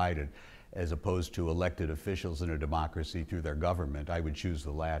provided, as opposed to elected officials in a democracy through their government, I would choose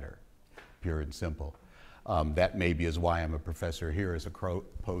the latter, pure and simple. That maybe is why I'm a professor here as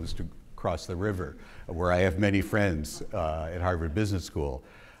opposed to across the river, where I have many friends at Harvard Business School.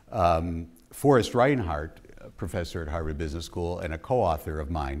 Forrest Reinhardt, a professor at Harvard Business School and a co-author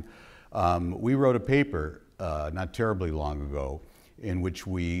of mine, we wrote a paper not terribly long ago in which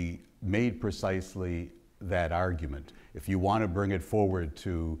we made precisely that argument. If you want to bring it forward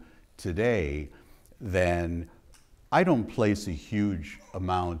to today, then I don't place a huge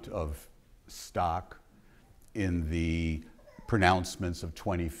amount of stock in the pronouncements of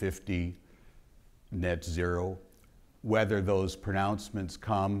 2050 net zero, whether those pronouncements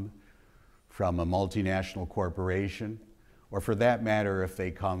come from a multinational corporation, or for that matter, if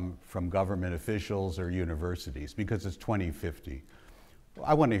they come from government officials or universities, because it's 2050.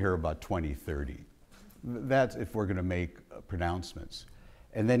 I want to hear about 2030. That's if we're going to make pronouncements.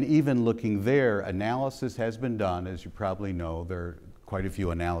 And then even looking there, analysis has been done, as you probably know. There are quite a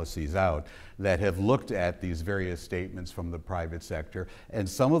few analyses out that have looked at these various statements from the private sector. And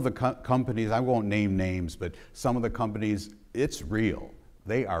some of the companies, I won't name names, but some of the companies, it's real.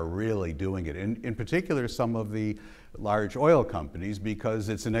 They are really doing it. In particular, some of the large oil companies, because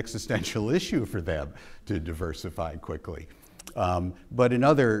it's an existential issue for them to diversify quickly. But in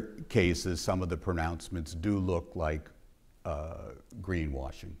other cases, some of the pronouncements do look like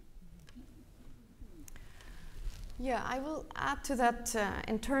greenwashing. Yeah, I will add to that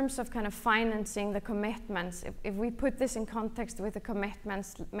in terms of kind of financing the commitments. If we put this in context with the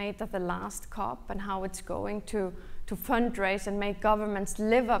commitments made at the last COP and how it's going to fundraise and make governments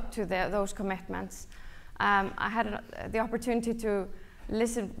live up to those commitments. I had the opportunity to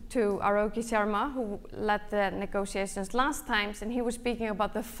listen to Arogi Sharma, who led the negotiations last times, and he was speaking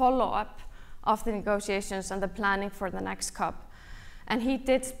about the follow-up of the negotiations and the planning for the next COP. And he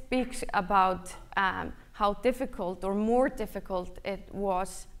did speak about how difficult or more difficult it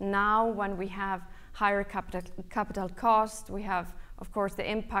was now when we have higher capital cost. We have, of course, the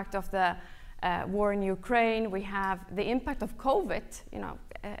impact of the war in Ukraine. We have the impact of COVID. You know,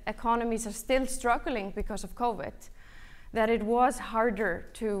 economies are still struggling because of COVID. That it was harder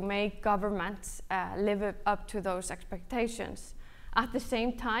to make governments live up to those expectations. At the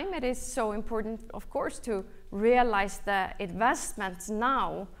same time, it is so important, of course, to realize the investments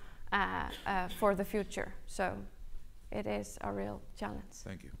now for the future. So it is a real challenge.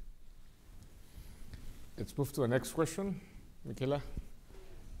 Thank you. Let's move to the next question. Michaela?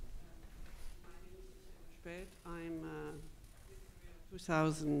 I'm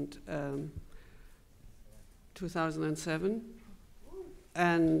 2007,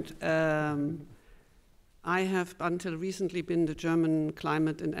 and I have until recently been the German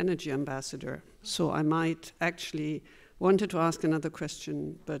Climate and Energy Ambassador, so I might actually wanted to ask another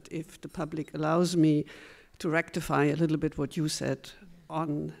question, but if the public allows me to rectify a little bit what you said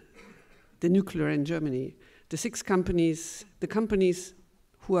on the nuclear in Germany. The companies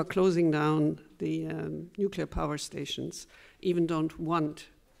who are closing down the nuclear power stations even don't want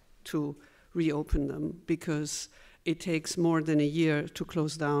to reopen them because it takes more than a year to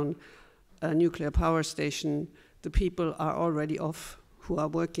close down a nuclear power station. The people are already off who are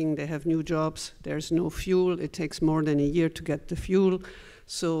working, they have new jobs, there's no fuel, it takes more than a year to get the fuel.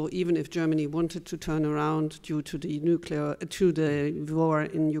 So even if Germany wanted to turn around due to the war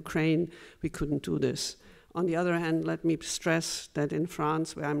in Ukraine, we couldn't do this. On the other hand, let me stress that in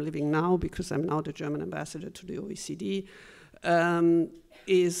France, where I'm living now, because I'm now the German ambassador to the OECD,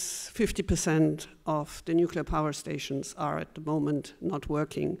 is 50% of the nuclear power stations are at the moment not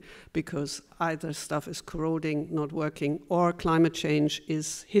working because either stuff is corroding, not working, or climate change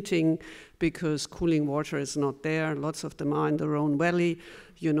is hitting because cooling water is not there. Lots of them are in the Rhone Valley.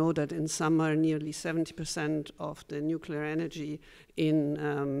 You know that in summer, nearly 70% of the nuclear energy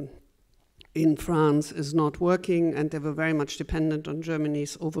in France is not working, and they were very much dependent on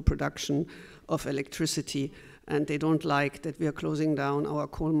Germany's overproduction of electricity. And they don't like that we are closing down our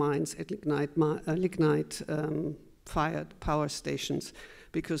coal mines at lignite-fired power stations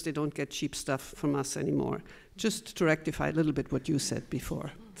because they don't get cheap stuff from us anymore. Just to rectify a little bit what you said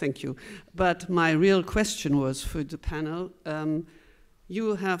before. Thank you. But my real question was for the panel.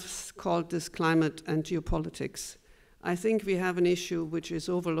 You have called this climate and geopolitics. I think we have an issue which is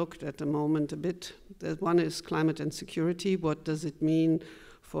overlooked at the moment a bit. The one is climate and security. What does it mean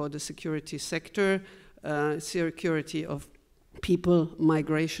for the security sector, security of people,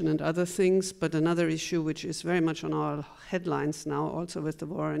 migration and other things? But another issue which is very much on our headlines now, also with the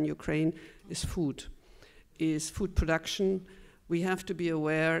war in Ukraine, is food production. We have to be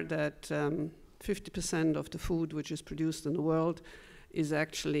aware that 50% of the food which is produced in the world is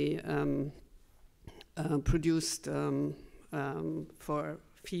actually produced for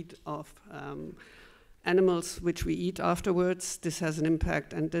feed of animals which we eat afterwards. This has an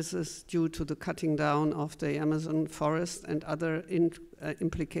impact, and this is due to the cutting down of the Amazon forest and other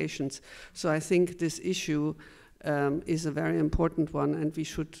implications. So I think this issue is a very important one, and we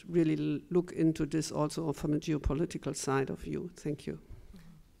should really look into this also from a geopolitical side of view. Thank you.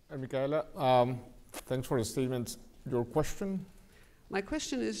 And Michaela, thanks for the statement. Your question? My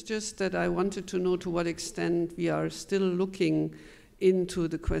question is just that I wanted to know to what extent we are still looking into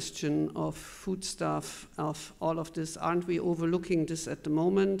the question of foodstuff, of all of this. Aren't we overlooking this at the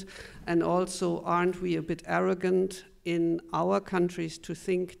moment? And also, aren't we a bit arrogant in our countries to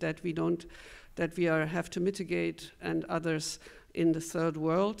think that we have to mitigate and others in the third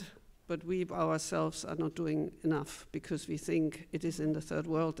world, but we ourselves are not doing enough because we think it is in the third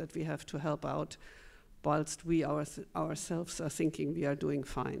world that we have to help out, whilst we ourselves are thinking we are doing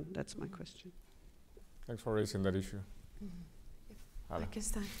fine? That's my question. Thanks for raising that issue. Halla.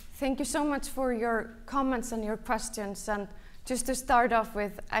 Thank you so much for your comments and your questions. And just to start off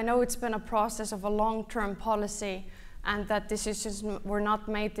with, I know it's been a process of a long-term policy and that decisions were not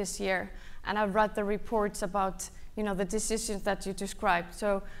made this year. And I've read the reports about the decisions that you described.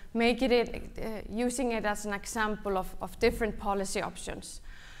 So using it as an example of different policy options.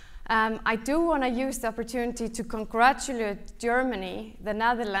 I do want to use the opportunity to congratulate Germany, the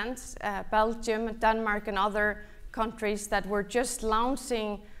Netherlands, Belgium, Denmark, and other countries that were just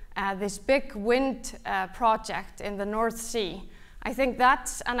launching this big wind project in the North Sea. I think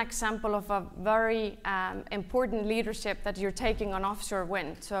that's an example of a very important leadership that you're taking on offshore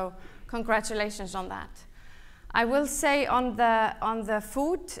wind. So congratulations on that. I will say on the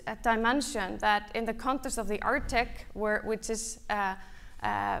food dimension that in the context of the Arctic, which has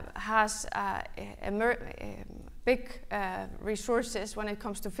big resources when it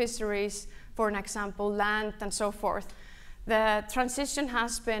comes to fisheries, for an example, land and so forth. The transition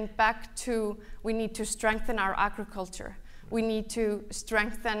has been back to we need to strengthen our agriculture. We need to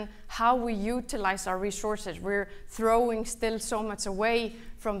strengthen how we utilize our resources. We're throwing still so much away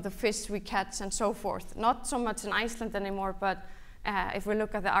from the fish we catch and so forth. Not so much in Iceland anymore, but if we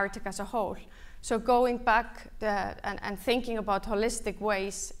look at the Arctic as a whole. So going back and thinking about holistic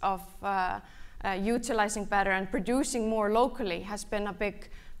ways of utilizing better and producing more locally has been a big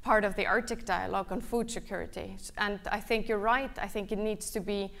part of the Arctic dialogue on food security. And I think you're right. I think it needs to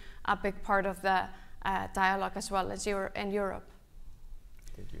be a big part of the dialogue as well as in Europe.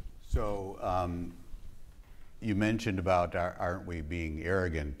 Thank you. So you mentioned about aren't we being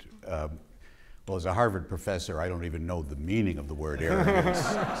arrogant? Well, as a Harvard professor, I don't even know the meaning of the word arrogance.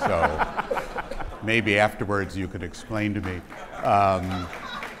 So maybe afterwards you could explain to me.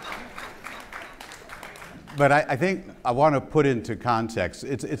 But I think I want to put into context,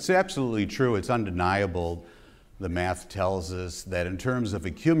 it's absolutely true, it's undeniable. The math tells us that in terms of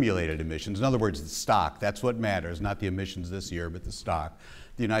accumulated emissions, in other words, the stock, that's what matters, not the emissions this year, but the stock.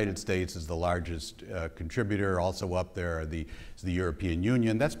 The United States is the largest contributor. Also up there is the European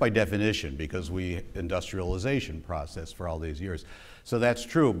Union. That's by definition because we industrialization process for all these years. So that's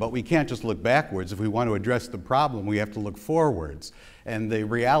true, but we can't just look backwards. If we want to address the problem, we have to look forwards. And the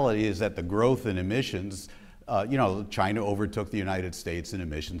reality is that the growth in emissions, China overtook the United States in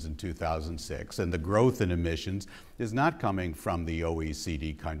emissions in 2006, and the growth in emissions is not coming from the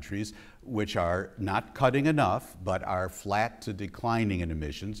OECD countries, which are not cutting enough, but are flat to declining in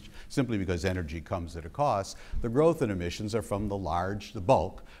emissions, simply because energy comes at a cost. The growth in emissions are from the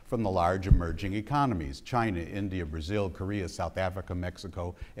bulk from the large emerging economies, China, India, Brazil, Korea, South Africa,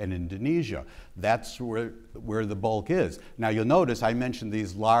 Mexico, and Indonesia. That's where the bulk is. Now you'll notice I mentioned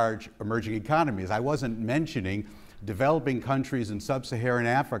these large emerging economies. I wasn't mentioning developing countries in sub-Saharan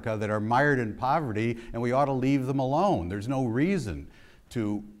Africa that are mired in poverty, and we ought to leave them alone. There's no reason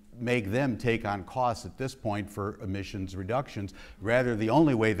to make them take on costs at this point for emissions reductions. Rather, the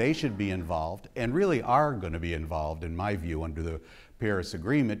only way they should be involved, and really are going to be involved, in my view, under the Paris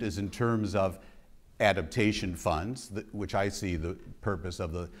Agreement, is in terms of adaptation funds, which I see the purpose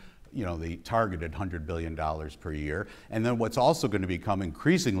of the the targeted $100 billion per year. And then what's also going to become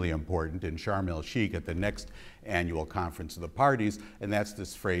increasingly important in Sharm el-Sheikh at the next annual conference of the parties, and that's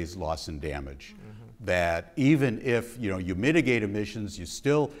this phrase loss and damage. That even if you mitigate emissions, you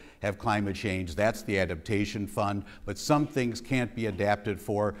still have climate change. That's the adaptation fund, but some things can't be adapted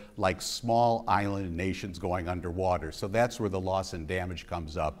for, like small island nations going underwater. So that's where the loss and damage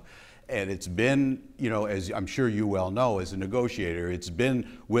comes up. And it's been, as I'm sure you well know, as a negotiator, it's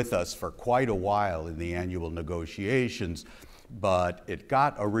been with us for quite a while in the annual negotiations, but it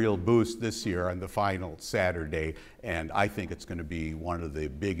got a real boost this year on the final Saturday, and I think it's going to be one of the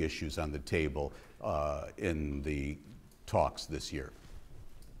big issues on the table in the talks this year.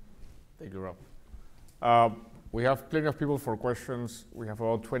 Thank you, Rob. We have plenty of people for questions. We have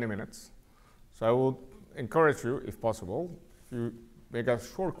about 20 minutes. So I would encourage you, if possible, if you make a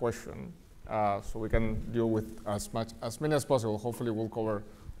short question so we can deal with as many as possible. Hopefully we'll cover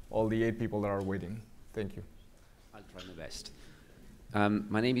all the 8 people that are waiting. Thank you. I'll try my best.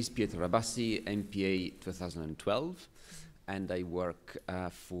 My name is Pietro Rabassi, MPA 2012, and I work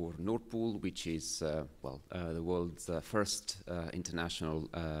for Nord Pool, which is the world's first international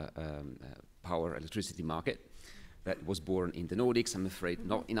power electricity market that was born in the Nordics, I'm afraid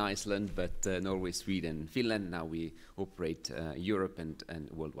not in Iceland, but Norway, Sweden, Finland. Now we operate Europe and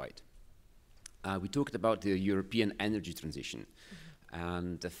worldwide. We talked about the European energy transition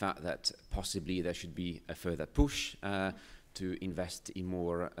and the fact that possibly there should be a further push to invest in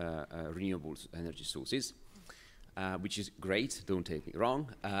more renewable energy sources, which is great, don't take me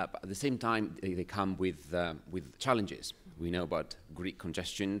wrong, but at the same time they come with challenges. We know about grid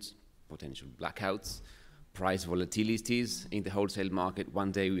congestions, potential blackouts, price volatilities in the wholesale market. One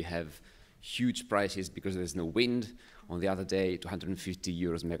day we have huge prices because there's no wind. On the other day, 250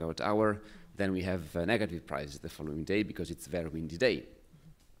 euros megawatt hour. Then we have negative prices the following day because it's a very windy day.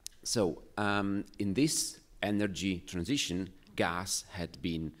 So in this energy transition, gas had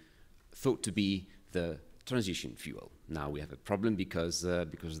been thought to be the transition fuel. Now we have a problem because of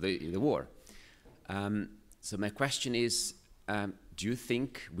the war. So my question is, do you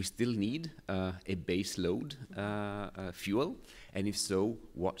think we still need a base load fuel? And if so,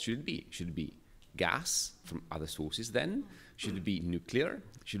 what should it be? Should it be gas from other sources then? Should it be nuclear?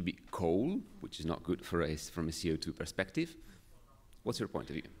 Should it be coal, which is not good for us from a CO2 perspective? What's your point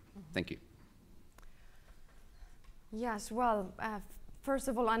of view? Thank you. Yes, well, first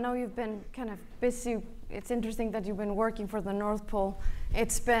of all, I know you've been kind of busy. It's interesting that you've been working for the North Pole.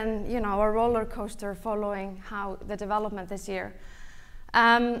 It's been, a roller coaster following how the development this year.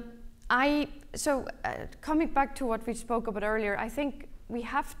 Coming back to what we spoke about earlier, I think we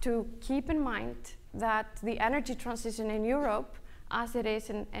have to keep in mind that the energy transition in Europe, as it is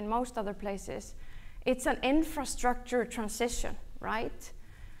in most other places, it's an infrastructure transition, right?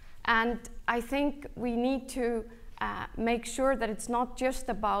 And I think we need to make sure that it's not just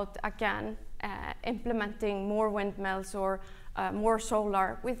about, again, implementing more windmills or more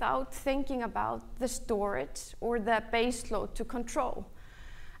solar without thinking about the storage or the base load to control.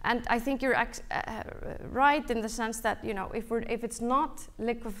 And I think you're right in the sense that if it's not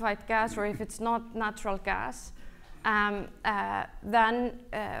liquefied gas or if it's not natural gas, then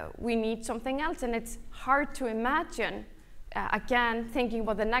we need something else. And it's hard to imagine, again, thinking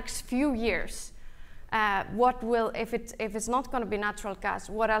about the next few years, what will, if it's not going to be natural gas,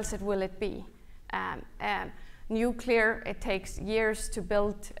 what else will it be? Nuclear, it takes years to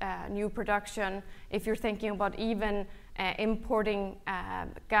build new production. If you're thinking about even importing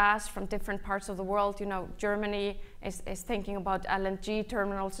gas from different parts of the world, Germany is thinking about LNG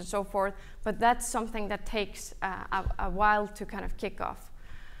terminals and so forth, but that's something that takes a while to kind of kick off.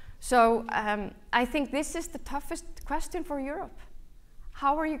 So I think this is the toughest question for Europe.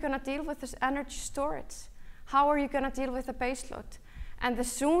 How are you going to deal with this energy storage? How are you going to deal with the baseload? And the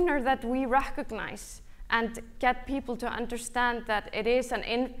sooner that we recognize and get people to understand that it is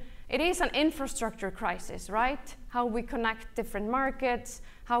an infrastructure crisis, right? How we connect different markets,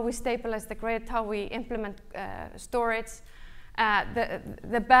 how we stabilize the grid, how we implement storage,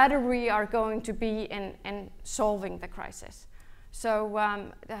 the better we are going to be in solving the crisis. So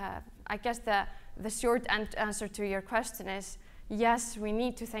I guess the short answer to your question is, yes, we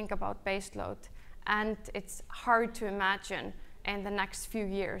need to think about baseload, and it's hard to imagine in the next few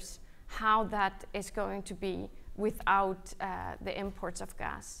years how that is going to be without the imports of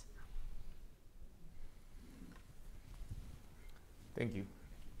gas. Thank you.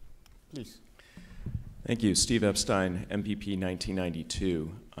 Please. Thank you. Steve Epstein, MPP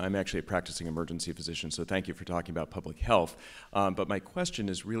 1992. I'm actually a practicing emergency physician, so thank you for talking about public health. But my question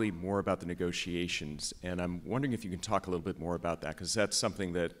is really more about the negotiations, and I'm wondering if you can talk a little bit more about that, because that's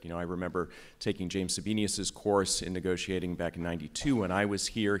something that, you know, I remember taking James Sabinius's course in negotiating back in '92 when I was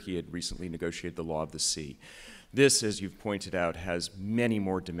here. He had recently negotiated the Law of the Sea. This, as you've pointed out, has many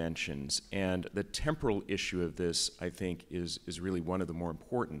more dimensions, and the temporal issue of this, I think, is really one of the more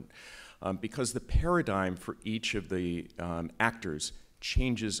important. Because the paradigm for each of the actors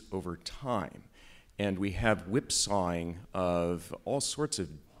changes over time. And we have whipsawing of all sorts of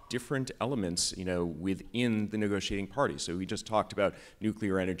different elements, you know, within the negotiating party. So we just talked about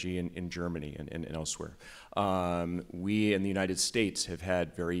nuclear energy in Germany and elsewhere. We in the United States have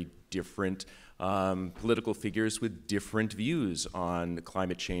had very different political figures with different views on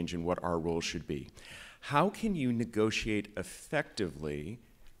climate change and what our role should be. How can you negotiate effectively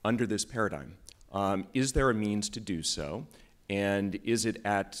under this paradigm? Is there a means to do so? And is it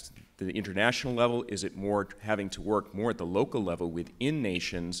at the international level? Is it more having to work more at the local level within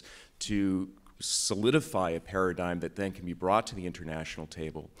nations to solidify a paradigm that then can be brought to the international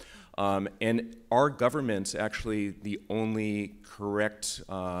table? And are governments actually the only correct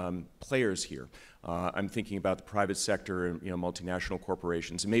players here? I'm thinking about the private sector and, you know, multinational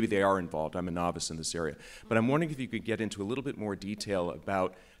corporations, and maybe they are involved. I'm a novice in this area. But I'm wondering if you could get into a little bit more detail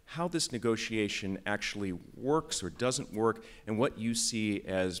about how this negotiation actually works or doesn't work, and what you see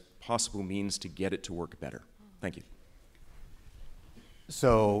as possible means to get it to work better. Thank you.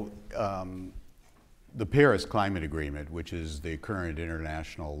 So the Paris Climate Agreement, which is the current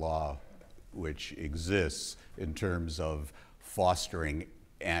international law which exists in terms of fostering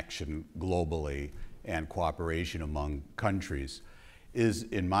action globally and cooperation among countries, is,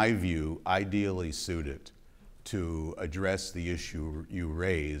 in my view, ideally suited to address the issue you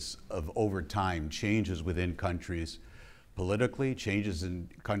raise of, over time, changes within countries politically, changes in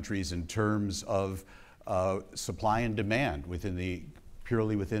countries in terms of supply and demand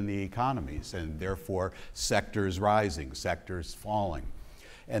purely within the economies, and therefore sectors rising, sectors falling.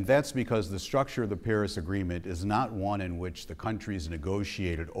 And that's because the structure of the Paris Agreement is not one in which the countries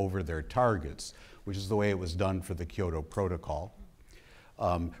negotiated over their targets, which is the way it was done for the Kyoto Protocol.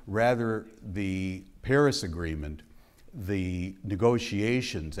 Rather, the Paris Agreement, the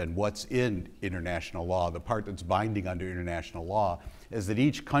negotiations and what's in international law, the part that's binding under international law, is that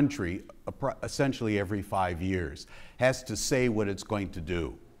each country, essentially every 5 years, has to say what it's going to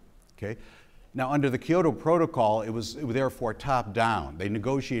do, okay? Now, under the Kyoto Protocol, it was therefore top-down. They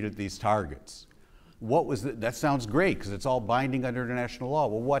negotiated these targets. What was that sounds great, because it's all binding under international law.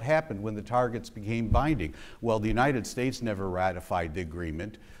 Well, what happened when the targets became binding? Well, the United States never ratified the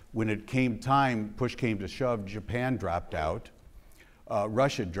agreement. When it came time, push came to shove, Japan dropped out,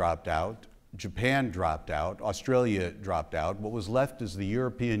 Russia dropped out, Japan dropped out, Australia dropped out. What was left is the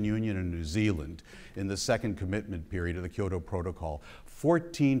European Union and New Zealand in the second commitment period of the Kyoto Protocol.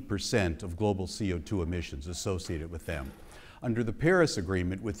 14% of global CO2 emissions associated with them. Under the Paris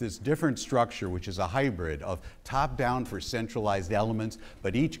Agreement, with this different structure, which is a hybrid of top-down for centralized elements,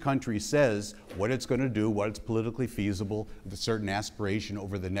 but each country says what it's going to do, what it's politically feasible, with a certain aspiration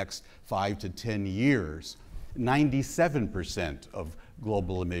over the next 5 to 10 years, 97% of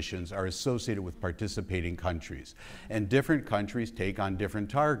global emissions are associated with participating countries. And different countries take on different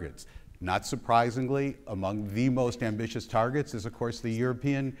targets. Not surprisingly, among the most ambitious targets is, of course, the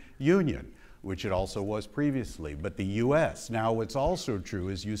European Union, which it also was previously, but the US. Now, what's also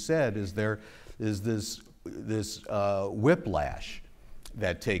true, as you said, is there is this whiplash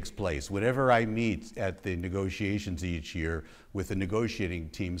that takes place. Whenever I meet at the negotiations each year with the negotiating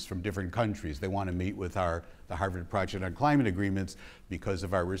teams from different countries, they want to meet with the Harvard Project on Climate Agreements because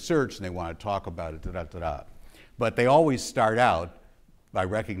of our research, and they want to talk about it, But they always start out by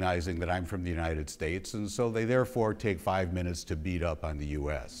recognizing that I'm from the United States, and so they therefore take 5 minutes to beat up on the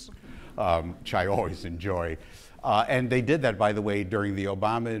US. Which I always enjoy. And they did that, by the way, during the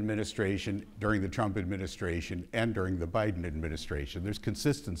Obama administration, during the Trump administration, and during the Biden administration. There's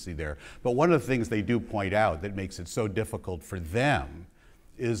consistency there. But one of the things they do point out that makes it so difficult for them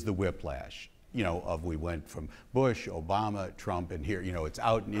is the whiplash. You know, we went from Bush, Obama, Trump, and here, you know, it's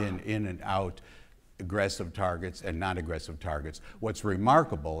out and in and out, aggressive targets and non-aggressive targets. What's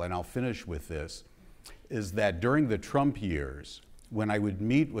remarkable, and I'll finish with this, is that during the Trump years, when I would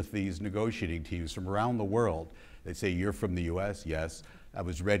meet with these negotiating teams from around the world, they'd say, "You're from the US?" Yes. I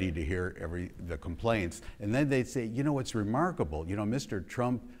was ready to hear the complaints. And then they'd say, "You know, what's remarkable, you know, Mr.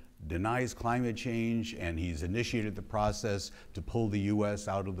 Trump denies climate change and he's initiated the process to pull the US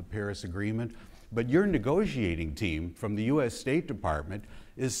out of the Paris Agreement. But your negotiating team from the US State Department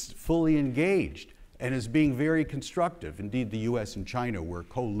is fully engaged and is being very constructive. Indeed, the US and China were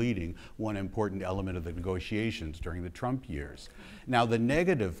co-leading one important element of the negotiations during the Trump years. Now, the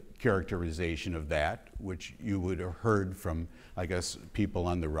negative characterization of that, which you would have heard from, I guess, people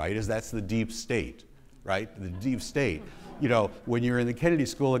on the right, is that's the deep state, right? The deep state. You know, when you're in the Kennedy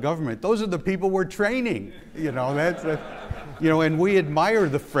School of Government, those are the people we're training. You know, you know, and we admire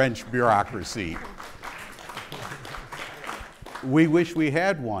the French bureaucracy. We wish we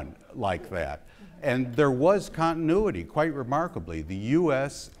had one like that. And there was continuity, quite remarkably. The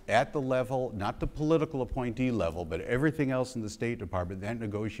US at the level, not the political appointee level, but everything else in the State Department, that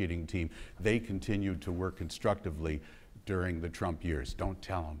negotiating team, they continued to work constructively during the Trump years. Don't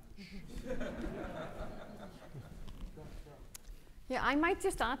tell them. Yeah, I might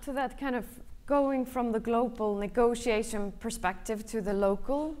just add to that, kind of going from the global negotiation perspective to the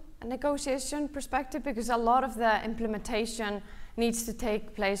local negotiation perspective, because a lot of the implementation needs to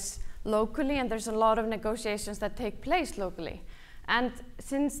take place locally, and there's a lot of negotiations that take place locally. And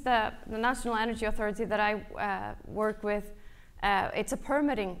since the National Energy Authority that I work with, it's a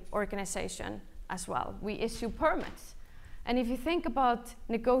permitting organization as well. We issue permits. And if you think about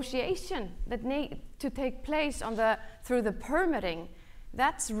negotiation that need to take place through the permitting,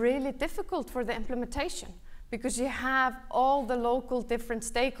 that's really difficult for the implementation, because you have all the local different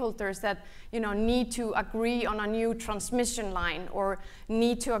stakeholders that, you know, need to agree on a new transmission line or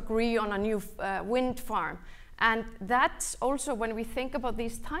need to agree on a new wind farm. And that's also, when we think about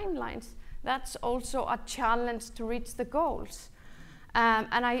these timelines, that's also a challenge to reach the goals.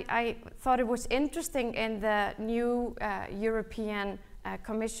 And I thought it was interesting in the new European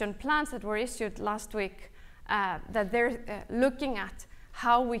Commission plans that were issued last week that they're looking at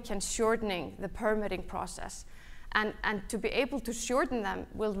how we can shorten the permitting process. And to be able to shorten them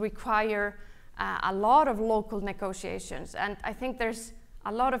will require a lot of local negotiations. And I think there's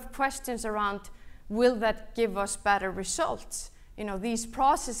a lot of questions around, will that give us better results? You know, these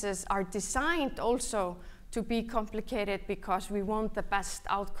processes are designed also to be complicated because we want the best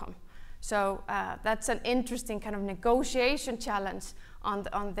outcome. So that's an interesting kind of negotiation challenge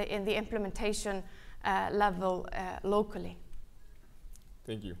in the implementation level locally.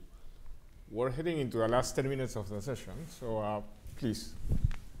 Thank you. We're heading into the last 10 minutes of the session, so please.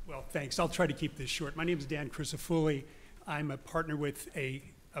 Well, thanks. I'll try to keep this short. My name is Dan Crisafulli. I'm a partner with a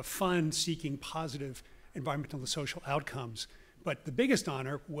fund seeking positive environmental and social outcomes. But the biggest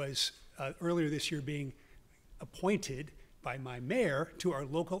honor was earlier this year being appointed by my mayor to our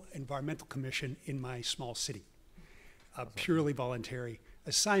local environmental commission in my small city. A purely voluntary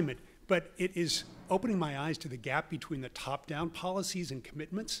assignment. But it is opening my eyes to the gap between the top-down policies and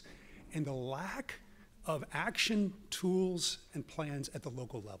commitments and the lack of action, tools, and plans at the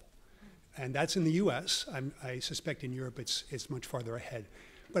local level. And that's in the US. I suspect in Europe it's much farther ahead.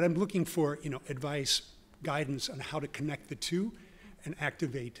 But I'm looking for, you know, advice, guidance on how to connect the two and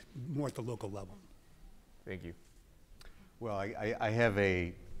activate more at the local level. Thank you. Well, I have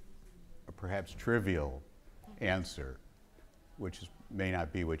a perhaps trivial answer, which may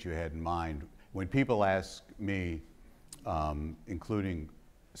not be what you had in mind. When people ask me, including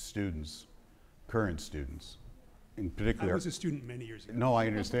students, current students, in particular— I was a student many years ago. No, I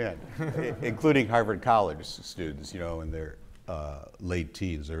understand. Including Harvard College students, you know, in their late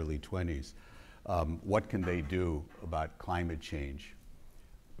teens, early 20s. What can they do about climate change?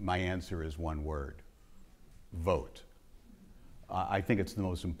 My answer is one word: vote. I think it's the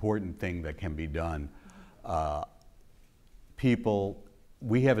most important thing that can be done.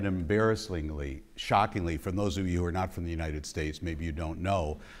 We have an embarrassingly, shockingly, for those of you who are not from the United States, maybe you don't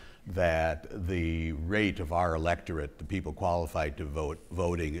know, that the rate of our electorate, the people qualified to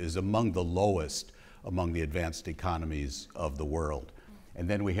voting, is among the lowest among the advanced economies of the world. And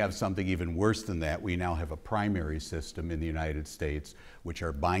then we have something even worse than that. We now have a primary system in the United States, which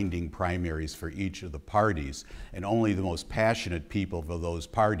are binding primaries for each of the parties, and only the most passionate people for those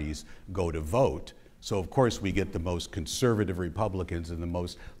parties go to vote. So of course we get the most conservative Republicans and the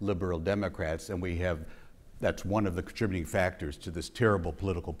most liberal Democrats, and that's one of the contributing factors to this terrible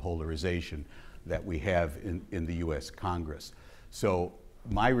political polarization that we have in the US Congress. So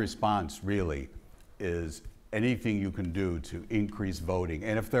my response really is anything you can do to increase voting.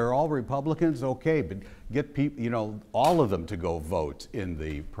 And if they're all Republicans, okay, but get people, you know, all of them to go vote in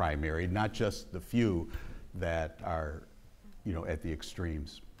the primary, not just the few that are, you know, at the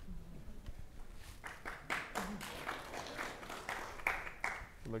extremes.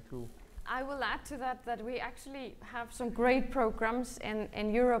 I will add to that we actually have some great programs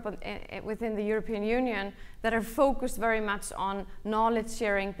in Europe and within the European Union that are focused very much on knowledge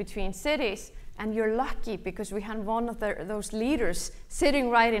sharing between cities And you're lucky because we had one of those leaders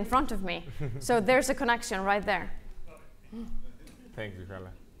sitting right in front of me. So there's a connection right there. Thank you, Halla.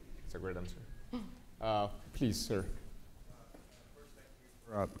 It's a great answer. Please, sir.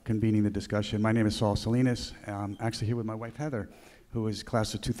 For convening the discussion. My name is Saul Salinas. I'm actually here with my wife, Heather, who is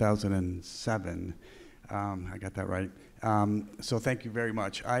class of 2007. I got that right. So thank you very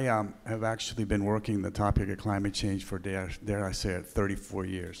much. I have actually been working the topic of climate change for, dare I say it, 34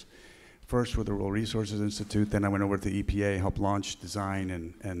 years. First with the Rural Resources Institute, then I went over to the EPA, helped launch,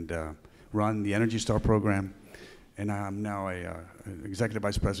 design, and run the Energy Star program. And I'm now an executive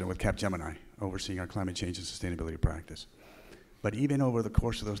vice president with Capgemini, overseeing our climate change and sustainability practice. But even over the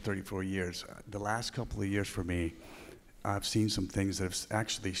course of those 34 years, the last couple of years for me, I've seen some things that have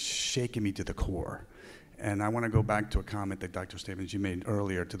actually shaken me to the core. And I want to go back to a comment that Dr. Stavins, you made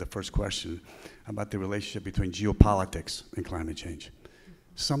earlier to the first question about the relationship between geopolitics and climate change.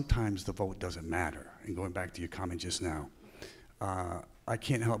 Sometimes the vote doesn't matter. And going back to your comment just now, I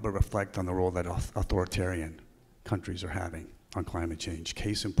can't help but reflect on the role that authoritarian countries are having on climate change.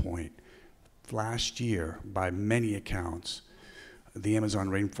 Case in point, last year, by many accounts, the Amazon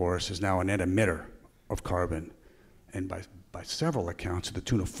rainforest is now a net emitter of carbon, and by several accounts, to the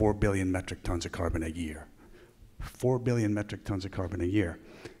tune of 4 billion metric tons of carbon a year. 4 billion metric tons of carbon a year.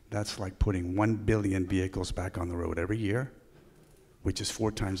 That's like putting 1 billion vehicles back on the road every year, which is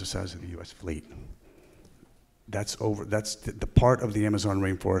 4 times the size of the US fleet. That's the part of the Amazon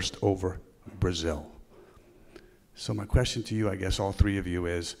rainforest over Brazil. So my question to you, I guess all three of you,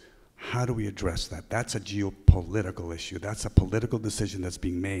 is how do we address that? That's a geopolitical issue. That's a political decision that's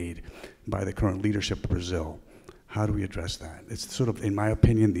being made by the current leadership of Brazil. How do we address that? It's sort of, in my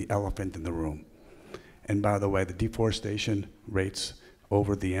opinion, the elephant in the room. And by the way, the deforestation rates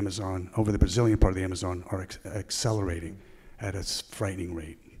over the Amazon, over the Brazilian part of the Amazon, are accelerating at a frightening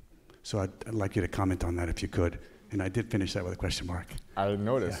rate. So I'd like you to comment on that if you could. And I did finish that with a question mark. I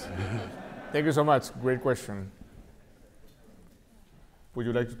noticed. Yeah. Thank you so much. Great question. Would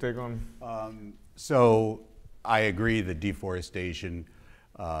you like to take on? So I agree that deforestation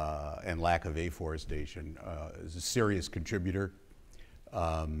and lack of afforestation is a serious contributor.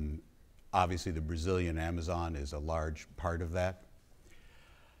 Obviously, the Brazilian Amazon is a large part of that.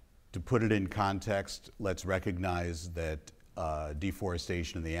 To put it in context, let's recognize that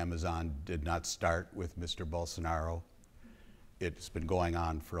deforestation in the Amazon did not start with Mr. Bolsonaro. It's been going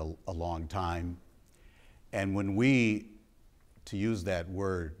on for a long time. And when we, to use that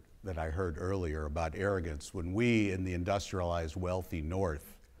word that I heard earlier about arrogance, when we in the industrialized, wealthy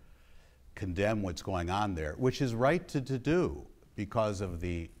North condemn what's going on there, which is right to do because of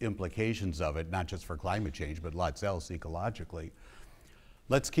the implications of it, not just for climate change, but lots else ecologically,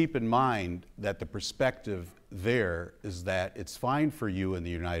 let's keep in mind that the perspective there is that it's fine for you in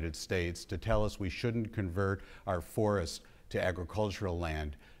the United States to tell us we shouldn't convert our forest to agricultural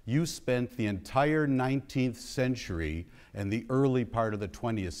land. You spent the entire 19th century and the early part of the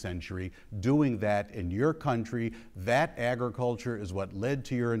 20th century doing that in your country. That agriculture is what led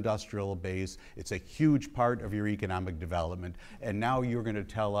to your industrial base. It's a huge part of your economic development. And now you're going to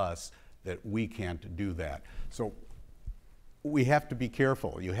tell us that we can't do that. So we have to be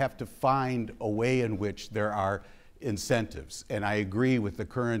careful. You have to find a way in which there are incentives. And I agree with the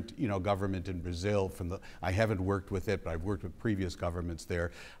current government in Brazil. I haven't worked with it, but I've worked with previous governments there.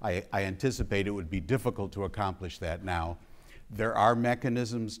 I anticipate it would be difficult to accomplish that now. There are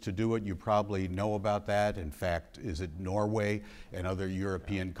mechanisms to do it. You probably know about that. In fact, is it Norway and other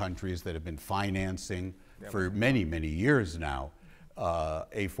European countries that have been financing for many, many years now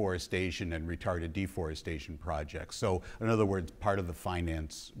afforestation and retarded deforestation projects. So in other words, part of the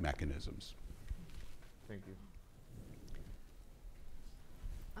finance mechanisms. Thank you.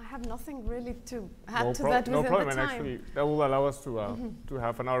 I have nothing really to add to that within the time. No problem, and actually that will allow us to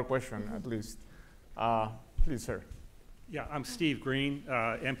have another question at least. Please, sir. Yeah, I'm Steve Green,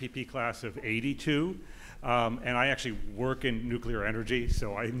 MPP class of 82, and I actually work in nuclear energy,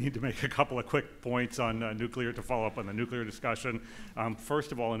 so I need to make a couple of quick points on nuclear to follow up on the nuclear discussion.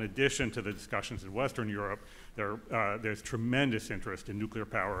 First of all, in addition to the discussions in Western Europe, there's tremendous interest in nuclear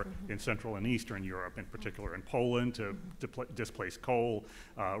power in Central and Eastern Europe, in particular in Poland to displace coal.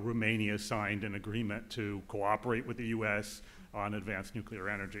 Romania signed an agreement to cooperate with the US on advanced nuclear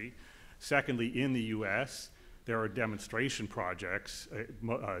energy. Secondly, in the US, there are demonstration projects,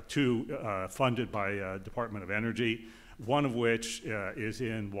 two funded by Department of Energy, one of which is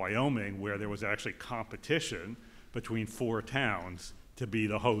in Wyoming, where there was actually competition between 4 towns to be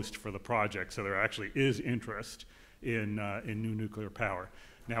the host for the project. So there actually is interest in new nuclear power.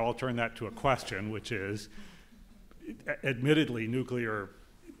 Now I'll turn that to a question, which is, admittedly, nuclear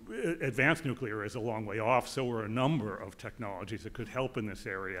advanced nuclear is a long way off, so are a number of technologies that could help in this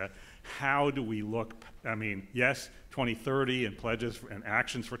area. How do we look, I mean, yes, 2030 and pledges and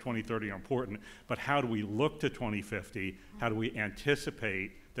actions for 2030 are important, but how do we look to 2050? How do we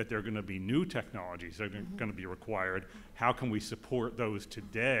anticipate that there are going to be new technologies that are going to be required? How can we support those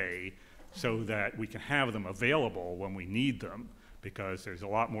today so that we can have them available when we need them? Because there's a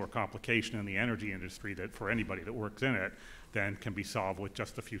lot more complication in the energy industry that for anybody that works in it than can be solved with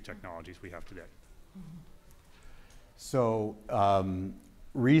just the few technologies we have today. So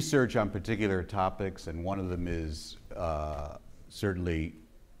research on particular topics, and one of them is certainly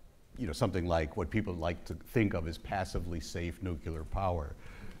something like what people like to think of as passively safe nuclear power.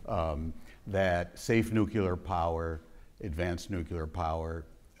 That safe nuclear power, advanced nuclear power,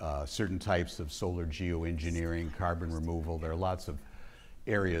 certain types of solar geoengineering, carbon removal. There are lots of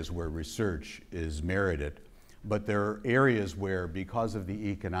areas where research is merited, but there are areas where, because of the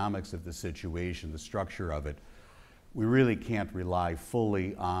economics of the situation, the structure of it, we really can't rely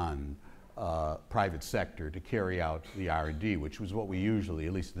fully on private sector to carry out the R&D, which was what we usually,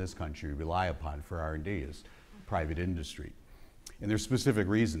 at least in this country, rely upon for R&D is private industry. And there's specific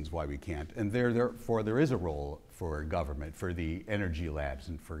reasons why we can't. And therefore, there is a role for government, for the energy labs,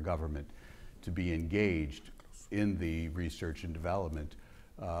 and for government to be engaged in the research and development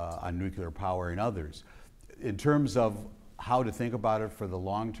on nuclear power and others. In terms of how to think about it for the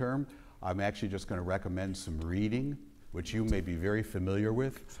long term, I'm actually just going to recommend some reading, which you may be very familiar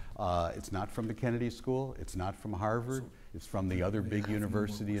with. It's not from the Kennedy School. It's not from Harvard. It's from the other big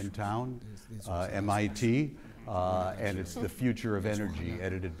university in town, MIT. And it's The Future of Energy,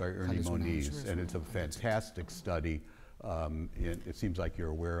 edited by Ernie Moniz. And it's a fantastic study. It seems like you're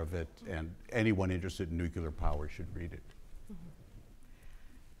aware of it. And anyone interested in nuclear power should read it.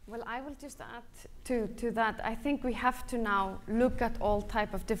 Well, I will just add to that. I think we have to now look at all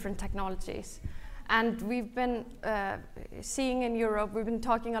type of different technologies. And we've been seeing in Europe, we've been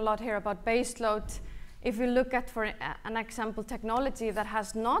talking a lot here about baseload. If we look at, for an example, technology that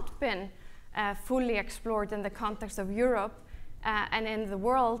has not been fully explored in the context of Europe and in the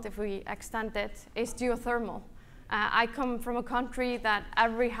world, if we extend it, is geothermal. I come from a country that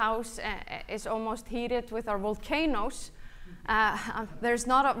every house is almost heated with our volcanoes. There's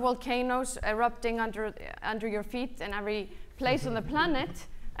not volcanoes erupting under your feet in every place on the planet,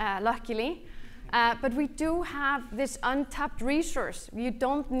 luckily. But we do have this untapped resource. You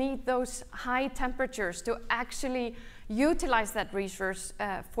don't need those high temperatures to actually utilize that resource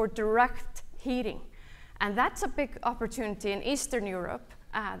for direct heating. And that's a big opportunity in Eastern Europe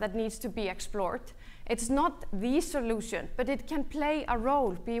that needs to be explored. It's not the solution, but it can play a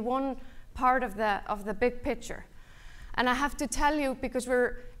role, be one part of the big picture. And I have to tell you, because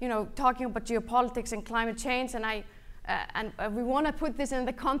we're talking about geopolitics and climate change, and we want to put this in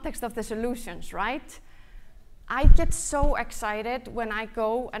the context of the solutions, right? I get so excited when I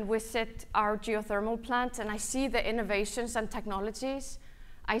go and visit our geothermal plants and I see the innovations and technologies.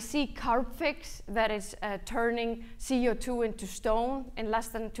 I see Carbfix that is turning CO2 into stone in less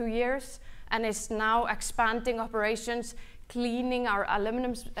than 2 years and is now expanding operations, cleaning our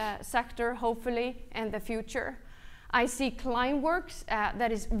aluminum sector, hopefully, in the future. I see Climeworks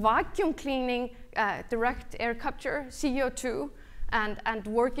that is vacuum cleaning direct air capture, CO2, and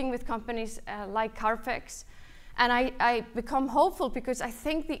working with companies like Carbfix. And I become hopeful because I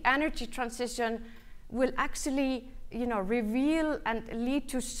think the energy transition will actually reveal and lead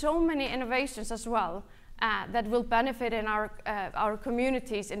to so many innovations as well that will benefit in our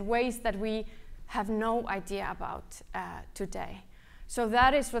communities in ways that we have no idea about today. So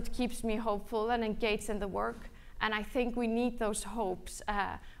that is what keeps me hopeful and engaged in the work. And I think we need those hopes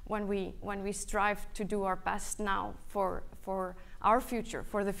when we strive to do our best now for our future,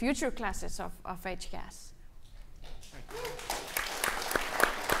 for the future classes of HKS.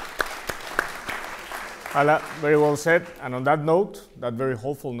 Halla, very well said. And on that note, that very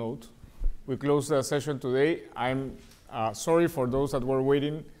hopeful note, we close the session today. I'm sorry for those that were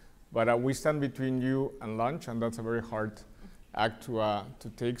waiting, but we stand between you and lunch, and that's a very hard act to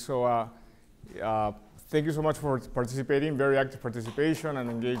take. So thank you so much for participating, very active participation and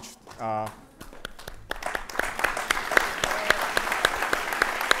engaged.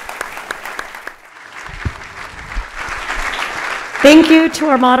 Thank you to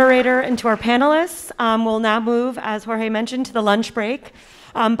our moderator and to our panelists. We'll now move, as Jorge mentioned, to the lunch break.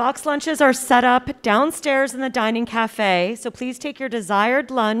 Box lunches are set up downstairs in the dining cafe, so please take your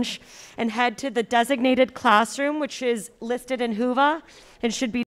desired lunch and head to the designated classroom, which is listed in Huva and should be